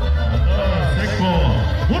 Seco.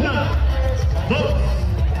 1, 2,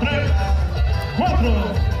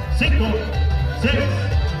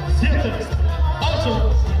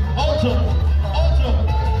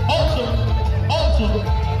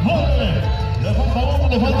 9. Le falta uno.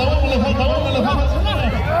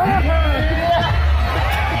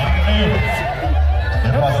 ¿Qué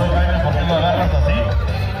pasó, Jaime? ¿Por qué lo agarras así?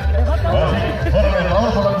 Corre,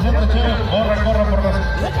 vamos por la siempre, che. Corre por las...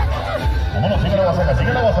 Vámonos, sigue la guasaca.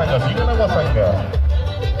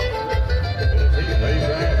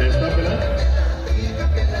 Ahí está, pelada.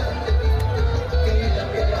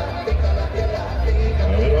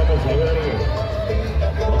 Vamos a ver.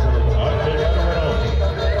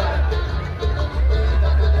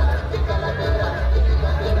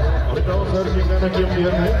 Ahorita vamos a ver quién gana quién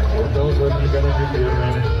pierde.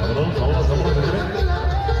 Vámonos, señores.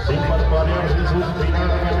 Sin parpadear, sin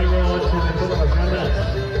suspirar, mi amigo, échale todas las ganas.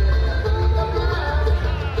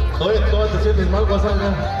 Todavía te sientes mal, Guasanga.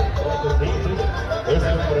 Sí, es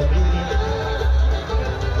comprendible.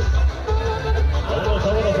 Vámonos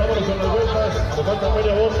con las vueltas. Le falta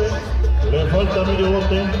medio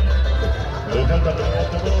bote.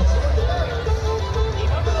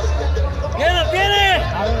 ¿Quién lo tiene?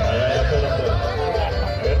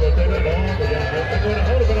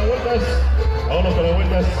 Vámonos con las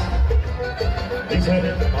vueltas. Dice,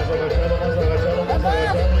 más agachado.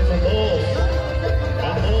 Son 2.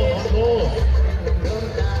 Van 2.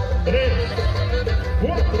 3,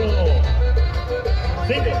 4,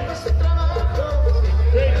 5,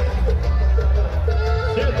 6,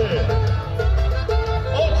 7,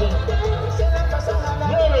 8,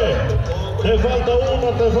 9. Te falta una.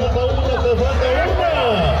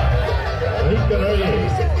 Ay, caray.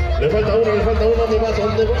 Le falta una, ¿dónde vas?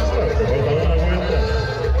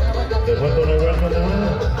 Te falta una vuelta.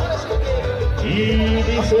 Y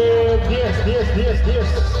dice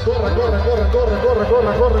 10. Corre.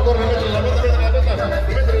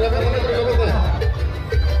 Métele la meta.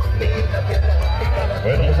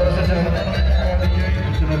 Bueno, pues ahora se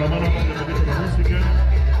echen la mano,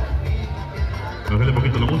 bájale un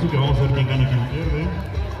poquito la música, vamos a ver quién gana y quién pierde.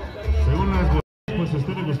 Según las... Pues a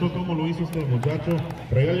usted le gustó cómo lo hizo este muchacho.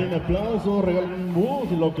 Regale un aplauso, regale un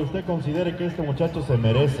bus, lo que usted considere que este muchacho se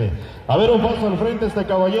merece. A ver, un paso al frente este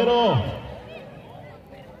caballero.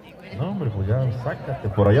 No, hombre, pues ya sácate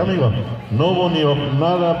por allá, amigo. No hubo ni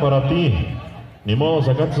nada para ti. Ni modo,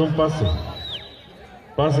 sacaste un pase.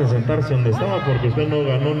 Pase a sentarse donde estaba porque usted no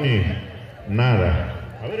ganó ni nada.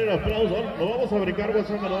 A ver, el aplauso. Lo vamos a brincar,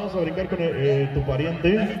 Guasanga, lo vamos a brincar con tu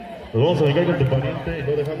pariente. Nos vamos a brincar con tu pariente y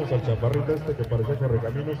no dejamos al chaparrito este que parecía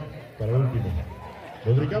Correcaminos para el último.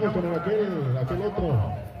 Nos brincamos con aquel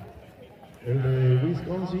otro, el de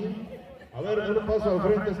Wisconsin. A ver, un paso al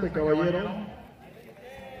frente este caballero.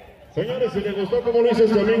 Señores, si le gustó como lo hizo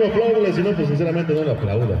este amigo, apláudale, si no, pues sinceramente no le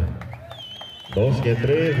aplauda. 2 que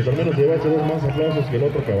 3, pues al menos llevaste 2 más aplausos que el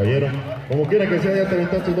otro caballero. Como quiera que sea, ya te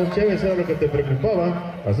aventaste 2 cheves, era lo que te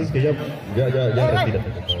preocupaba. Así es que ya retírate,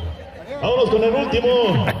 por favor. Vámonos con el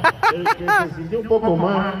último, el que se sintió un poco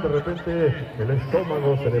mal, de repente el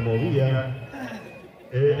estómago se le movía.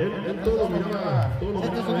 Él todo lo miraba, no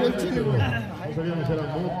sabíamos si era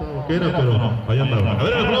mota o qué era, pero allá andaba. A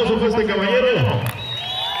ver, el aplauso fue este caballero.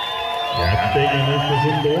 Ya te ganaste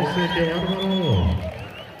un 12, qué bárbaro.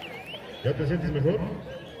 ¿Ya te sientes mejor?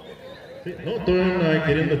 Sí, no, todavía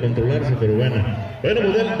queriendo controlarse, pero bueno. Bueno,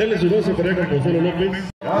 pues denle su 12 por ahí con Consuelo López.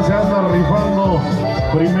 Ya se anda rifando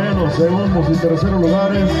primeros, segundos y terceros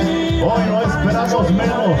lugares. Hoy no esperamos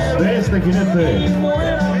menos de este jinete.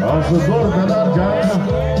 A su corta edad ya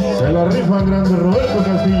se la rifa grande Roberto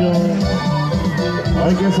Castillo.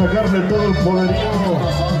 Hay que sacarle todo el poderío.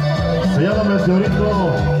 Se llama Meteorito.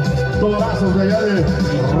 Todazos de allá de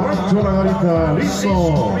Rancho La Garita.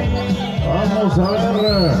 Listo. Vamos a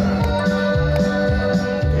ver.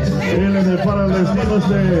 ¿Qué le depara el destino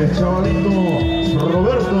este chavalito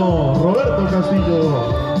Roberto Castillo?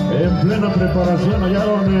 En plena preparación allá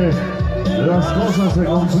donde las cosas se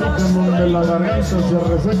complican, donde la garganta se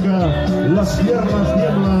reseca, las piernas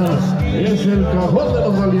tiemblan. Es el cajón de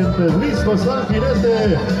los valientes. Listo está el jinete.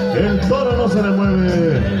 El toro no se le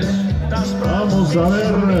mueve. Vamos a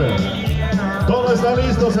ver. Todo está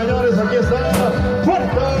listo, señores. Aquí está.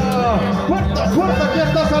 ¡Puerta! Aquí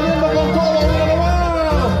está saliendo con todo. ¡Mira nomás!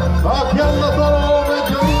 Aquí anda todo.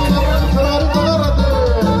 Meteorito, agárrate.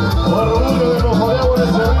 Orgullo de los Jodeables, el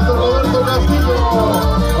cerrito Roberto Castillo.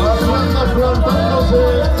 Aquí anda plantándose.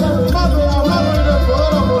 Mano a mano y de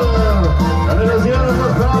poder a poder. Ya le decían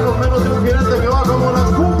estos cabros menos de un jinete que va como la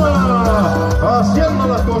espuma. Haciendo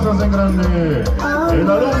las cosas en grande. El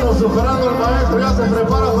alumno superando al maestro ya se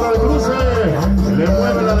prepara para el cruce. Le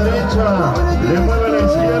mueve la derecha, le mueve la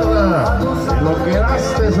izquierda. Lo que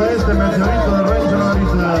haces a este meteorito de Rancho La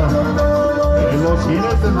Garita. En los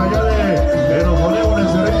jinetes de allá de los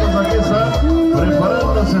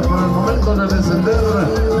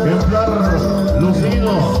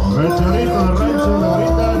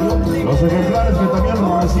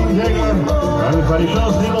Ahora sí llegan al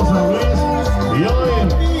jaripeo de los San Luis. Y hoy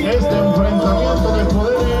este enfrentamiento de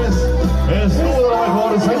poderes estuvo lo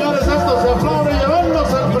mejor. Señores, esto se aplaude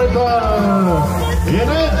llevándose al pretal. Bien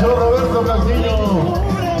hecho, Roberto Castillo.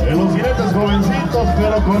 Los jinetes jovencitos,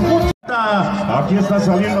 pero con mucha. Aquí está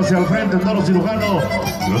saliéndose al frente el toro cirujano.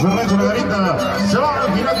 Los de Rancho La Garita. Se va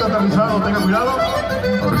el jinete aterrizado. Tenga cuidado,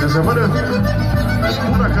 porque se muere. Es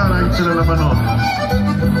pura cara, échale la mano.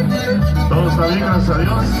 Todo está bien, gracias a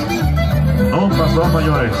Dios. No pasó a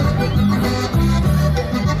mayores.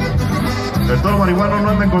 El toro marihuano no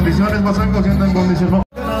anda en condiciones, Mazango, si anda en condiciones.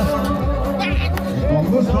 Con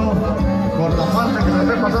gusto, por la parte que se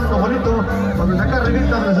esté pasando bonito, cuando se acá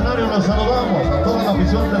arribita del escenario nos saludamos a toda la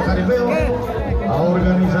afición del jaripeo, a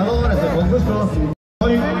organizadores, con gusto.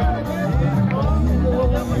 Hoy,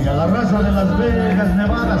 y a la raza de Las Vegas,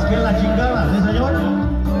 Nevadas, que es la chingada, ¿sí señor?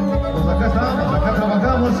 Pues acá estamos, acá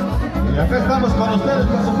trabajamos, y acá estamos con ustedes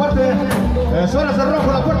por su parte. Suena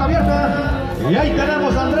cerrojo, la puerta abierta, y ahí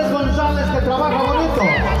tenemos a Andrés González que trabaja bonito.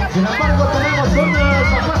 Sin embargo tenemos una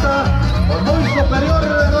zapata muy superior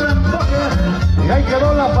de un enfoque, y ahí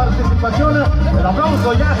quedó la participación. El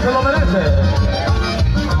aplauso ya se lo merece.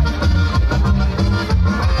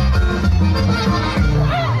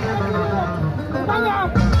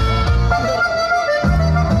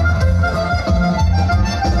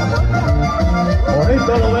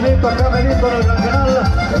 Bonito lo bonito, acá Benito en el granjenal.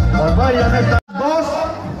 Pues vayan estas dos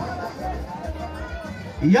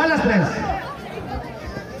y ya las tres.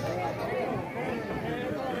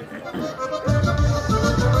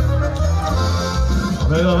 A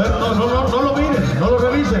ver, no lo miren, no lo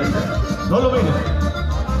revisen, no lo miren.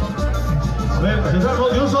 A ver,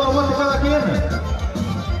 de un solo guante cada quien.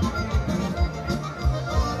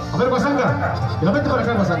 A ver, Guasanga, que la mete para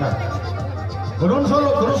acá, Guasanga. Con un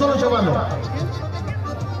solo chavalo.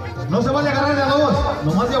 No se vale agarrar de a dos,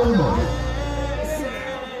 nomás de a uno.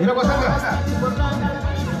 Mira, Guasanga.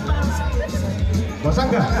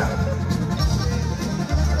 Guasanga.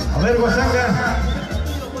 A ver, Guasanga.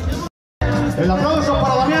 El aplauso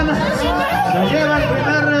para Damián. Se lleva el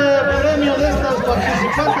primer premio de estos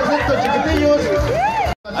participantes, de estos chiquitillos.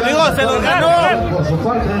 Amigos, se los ganó. Por su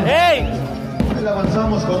parte. ¡Ey! Ahí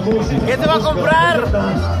avanzamos con música. ¿Qué te va a comprar?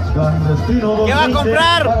 ¿Qué va a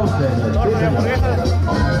comprar?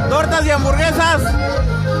 Tortas y hamburguesas.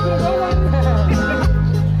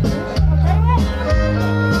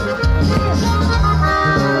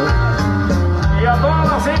 Y a toda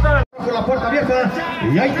la cita con la puerta abierta.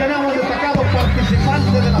 Y ahí tenemos destacado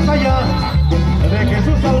participante de la talla de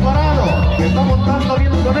Jesús Alvarado, que está montando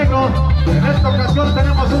viento negro. En esta ocasión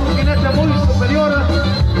tenemos un jinete muy superior,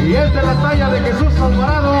 y es de la talla de Jesús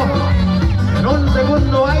Alvarado. En un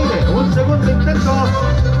segundo aire, un segundo intento,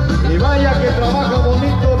 y vaya que trabaja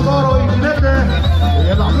bonito toro y jinete, y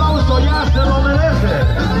el aplauso ya se lo merece.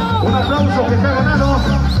 Un aplauso que se ha ganado,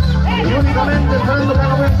 y únicamente esperando que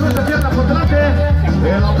no ven cruce pierna por delante.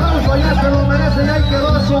 El aplauso ya se lo merece, y ahí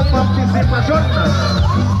quedó su participación.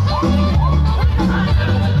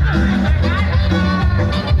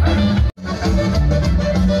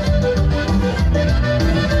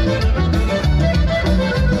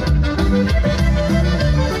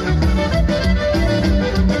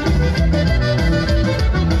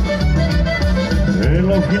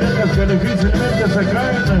 Los jinetes que difícilmente se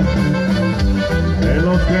caen, en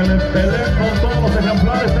los que le pelean con todos los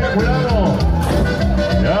ejemplares, ten cuidado,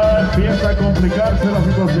 ya empieza a complicarse la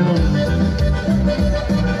situación.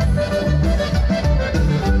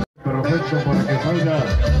 Perfecto para que salga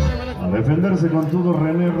a defenderse con todo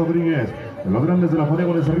René Rodríguez. Los grandes de la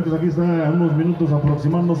Bodega de Cerritos, aquí está a unos minutos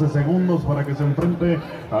aproximándose segundos para que se enfrente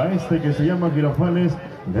a este que se llama Girafales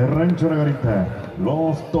de Rancho La Garita.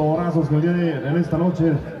 Los torazos que vienen en esta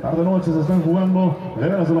noche, tarde noche, se están jugando. De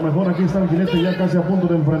veras a lo mejor aquí está el jinete ya casi a punto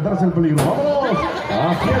de enfrentarse al peligro. ¡Vámonos!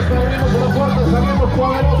 Aquí está abriéndose la puerta, saliendo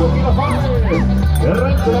poderoso Girafales de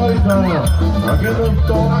Rancho La Garita. Aquí es un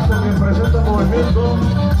torazo que presenta movimiento.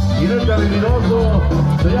 Jinete habilidoso,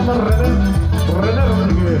 se llama René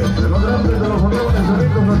Rodríguez. De los grandes de los Bodega de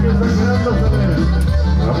Cerritos, aquí están quedándose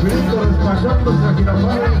rapidito despachándose a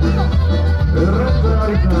Girafales de Rancho La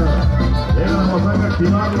Garita. Llega la Guasanga a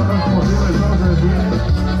activar lo más posible, el toro se detiene.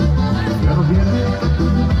 Ya no tiene.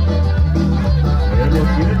 Los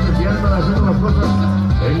jinetes ya andan haciendo las cosas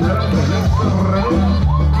en grande.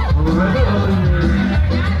 René Rodríguez.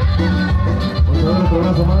 Vamos a ver otro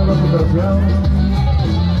brazo más, brazo terciado.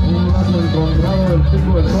 Un brazo encontrado del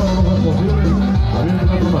pico del toro, no fue posible. Avienta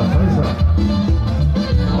otro más, ahí está.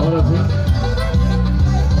 Ahora sí.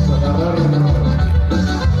 Vamos a agarrar.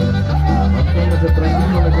 Manténgase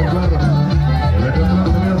tranquilo el ejemplar. El ejemplar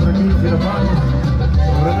se mira tranquilo, Girafales.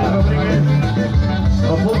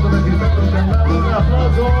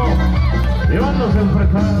 llevándose a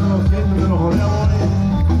enfrentar los clientes del Ojo de Agua.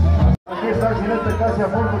 Aquí está el jinete casi a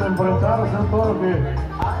punto de enfrentarse a un toro que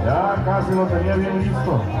ya casi lo tenía bien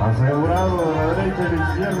listo, asegurado de la derecha y de la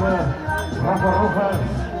izquierda. Rafa Rojas,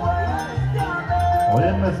 hoy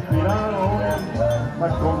en la espiral, hoy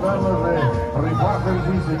con ganas de rifarse el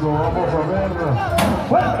físico. Vamos a ver,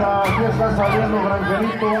 fuerza, aquí está saliendo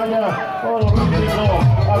Granjerito, vaya, todo Granjerito.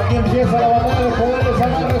 Aquí empieza la batalla de poderes,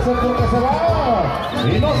 agárrese porque se va.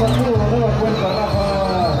 Y no se pudo de nueva cuenta Rafa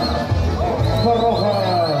Rojas.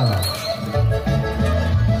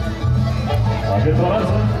 Aquí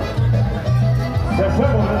Torazo se fue a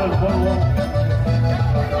mover el polvo.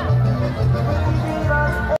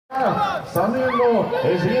 Saliendo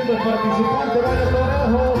el siguiente participante, vaya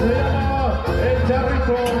Torazo, se llama el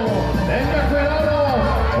Jaripeo. Tenga cuidado,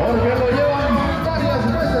 porque lo llevan varias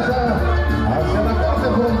veces hacia la parte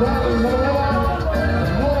frontal. No lo mueva.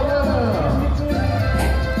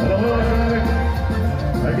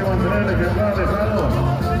 Hay que mantener el ejemplar alejado,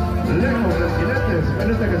 lejos de los jinetes,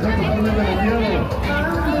 que está totalmente bloqueado.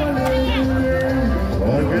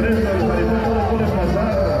 Porque en esto el Jaripeo no lo puede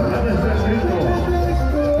pasar, nada está escrito.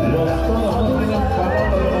 Los toros no tienen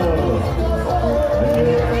palabras. Hay que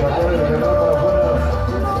sacar el ejemplar para afuera.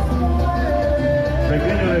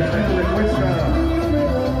 Pequeño despejo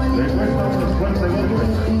le cuesta unos cuantos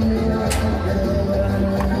golpes.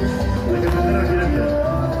 Hay que tener al jinete.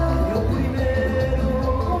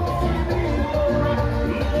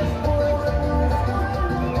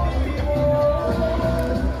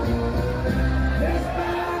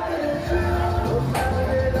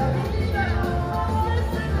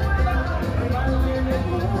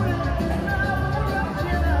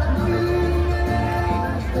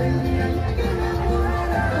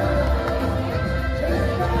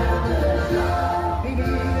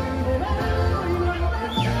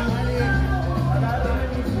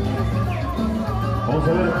 Vamos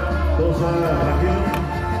a ver, todos tranquilos.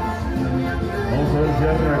 Vamos a ver si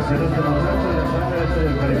ha reaccionado este muchacho. Ya sabe, esto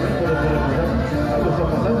del Jaripeo puede pasar. Algo está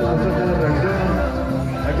pasando, el muchacho no reacciona.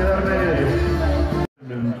 Hay que darle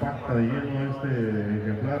el impacto de lleno a este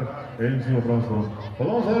ejemplar en su rostro. Pues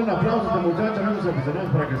vamos a dar un aplauso a este muchacho, amigos aficionados,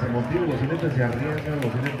 para que se motive. Los jinetes se arriesgan,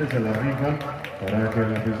 los jinetes se la rifan, para que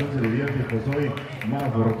la afición se divierte. Pues hoy, mala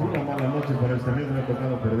fortuna, mala noche para este amigo. Me ha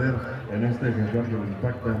tocado perder en este ejemplar que lo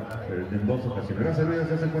impacta en dos ocasiones. Gracias a Dios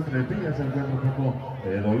ya se encuentra de piña, se encuentra un poco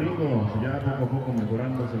dolido, ya poco a poco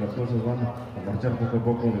mejorándose, las cosas van a marchar poco a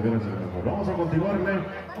poco de veras el mejor. Vamos a continuarle,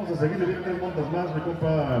 vamos a seguirle bien 3 montas más, mi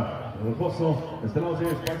compa Rodolfo. Este lado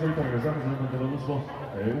sigue espacio, ahorita regresamos con todo gusto.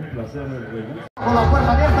 Un placer. Con la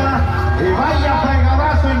puerta abierta y vaya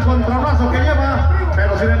fregadazo, encontronazo que lleva,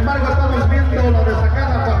 pero sin embargo estamos viendo la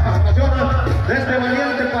destacada participación de este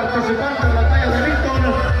valiente participante en la talla de Lincoln.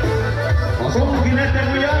 Pues un jinete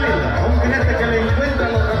muy hábil, un jinete que le encuentra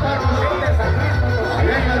los reparos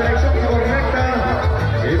allá en la dirección correcta,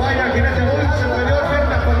 y vaya jinete muy superior,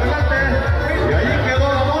 venta por delante, y ahí quedó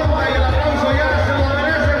la bomba y el aplauso ya se lo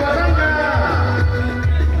merece Guasanga.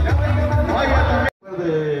 Vaya también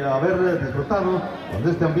de haber disfrutado de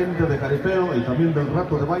este ambiente de jaripeo y también del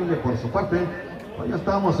rato de baile por su parte. Pues ya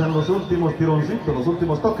estamos en los últimos tironcitos, los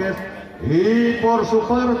últimos toques, y por su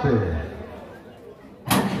parte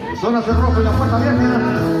zona se rompe la puerta abierta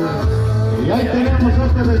y ahí tenemos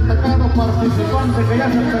este destacado participante que ya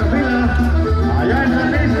se perfila allá en la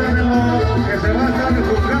lista de lo que se va a estar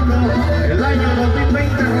juzgando el año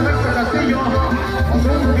 2020, Roberto Castillo. Pues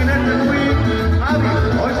un jinete muy hábil.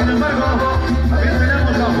 Hoy sin embargo también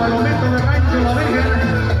tenemos a Palomito de Rancho La Virgen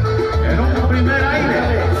en un primer aire.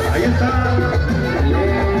 Ahí está,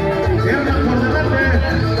 pierna por delante,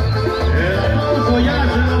 el aplauso ya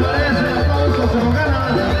se lo merece, el aplauso se lo gana.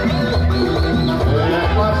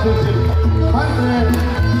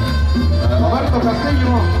 Roberto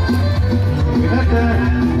Castillo, jinete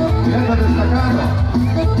destacado.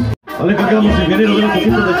 Vale, cargamos, ingeniero, de un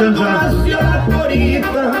poquito de chanza.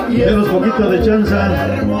 De unos poquitos de chanza.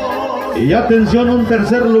 Y atención, un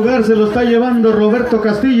tercer lugar se lo está llevando Roberto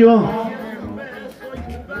Castillo.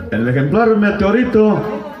 El ejemplar Meteorito,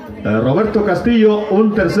 Roberto Castillo,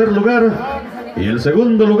 un tercer lugar. Y el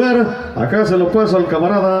segundo lugar, acá se lo pasa al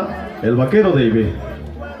camarada, el vaquero David.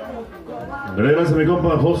 Gracias, mi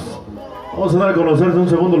compa Jos. Vamos a dar a conocerse un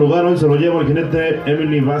segundo lugar. Hoy se lo lleva el jinete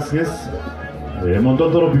Emily Vázquez. Montó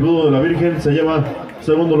toro picudo de la Virgen, se lleva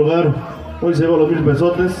segundo lugar. Hoy se lleva los 1000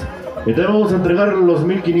 pesotes. Y te vamos a entregar los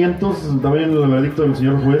 1500. También el veredicto del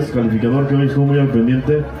señor juez calificador, que hoy estuvo muy al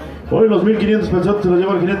pendiente. Hoy los 1500 pesotes se los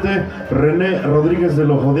lleva el jinete René Rodríguez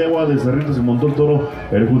del Ojo de Agua de Cerritos, y montó el toro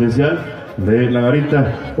el judicial. de la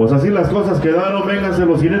garita. Pues así las cosas quedaron. Vénganse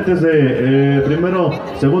los jinetes de primero,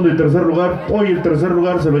 segundo y tercer lugar. Hoy el tercer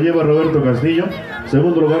lugar se lo lleva Roberto Castillo,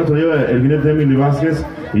 segundo lugar se lo lleva el jinete Emily Vázquez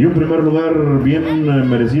y un primer lugar bien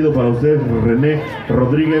merecido para usted, René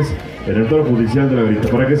Rodríguez, en el toro judicial de la garita.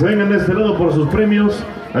 Para que se vengan de este lado por sus premios.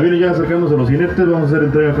 Ahí viene ya acercándose a los jinetes. Vamos a hacer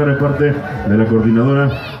entrega acá de parte de la coordinadora,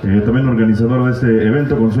 también organizadora de este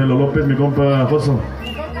evento, Consuelo López, mi compa Joso.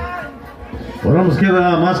 Pues no nos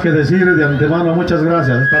queda más que decir de antemano muchas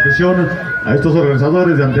gracias a esta afición, a estos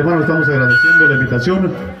organizadores. De antemano estamos agradeciendo la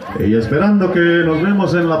invitación y esperando que nos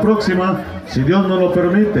vemos en la próxima, si Dios nos lo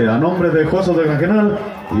permite, a nombre de Joso de Granjenal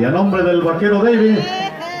y a nombre del vaquero David.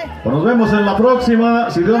 Pues nos vemos en la próxima,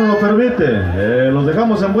 si Dios nos lo permite. Los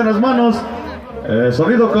dejamos en buenas manos.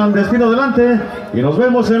 Sonido clandestino adelante y nos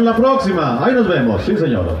vemos en la próxima. Ahí nos vemos, sí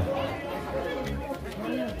señor.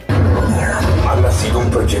 Ha nacido un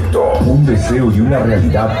proyecto, un deseo y una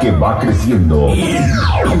realidad que va creciendo,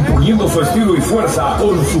 imponiendo su estilo y fuerza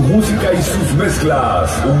con su música y sus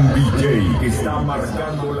mezclas. Un DJ que está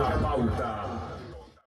marcando la pauta.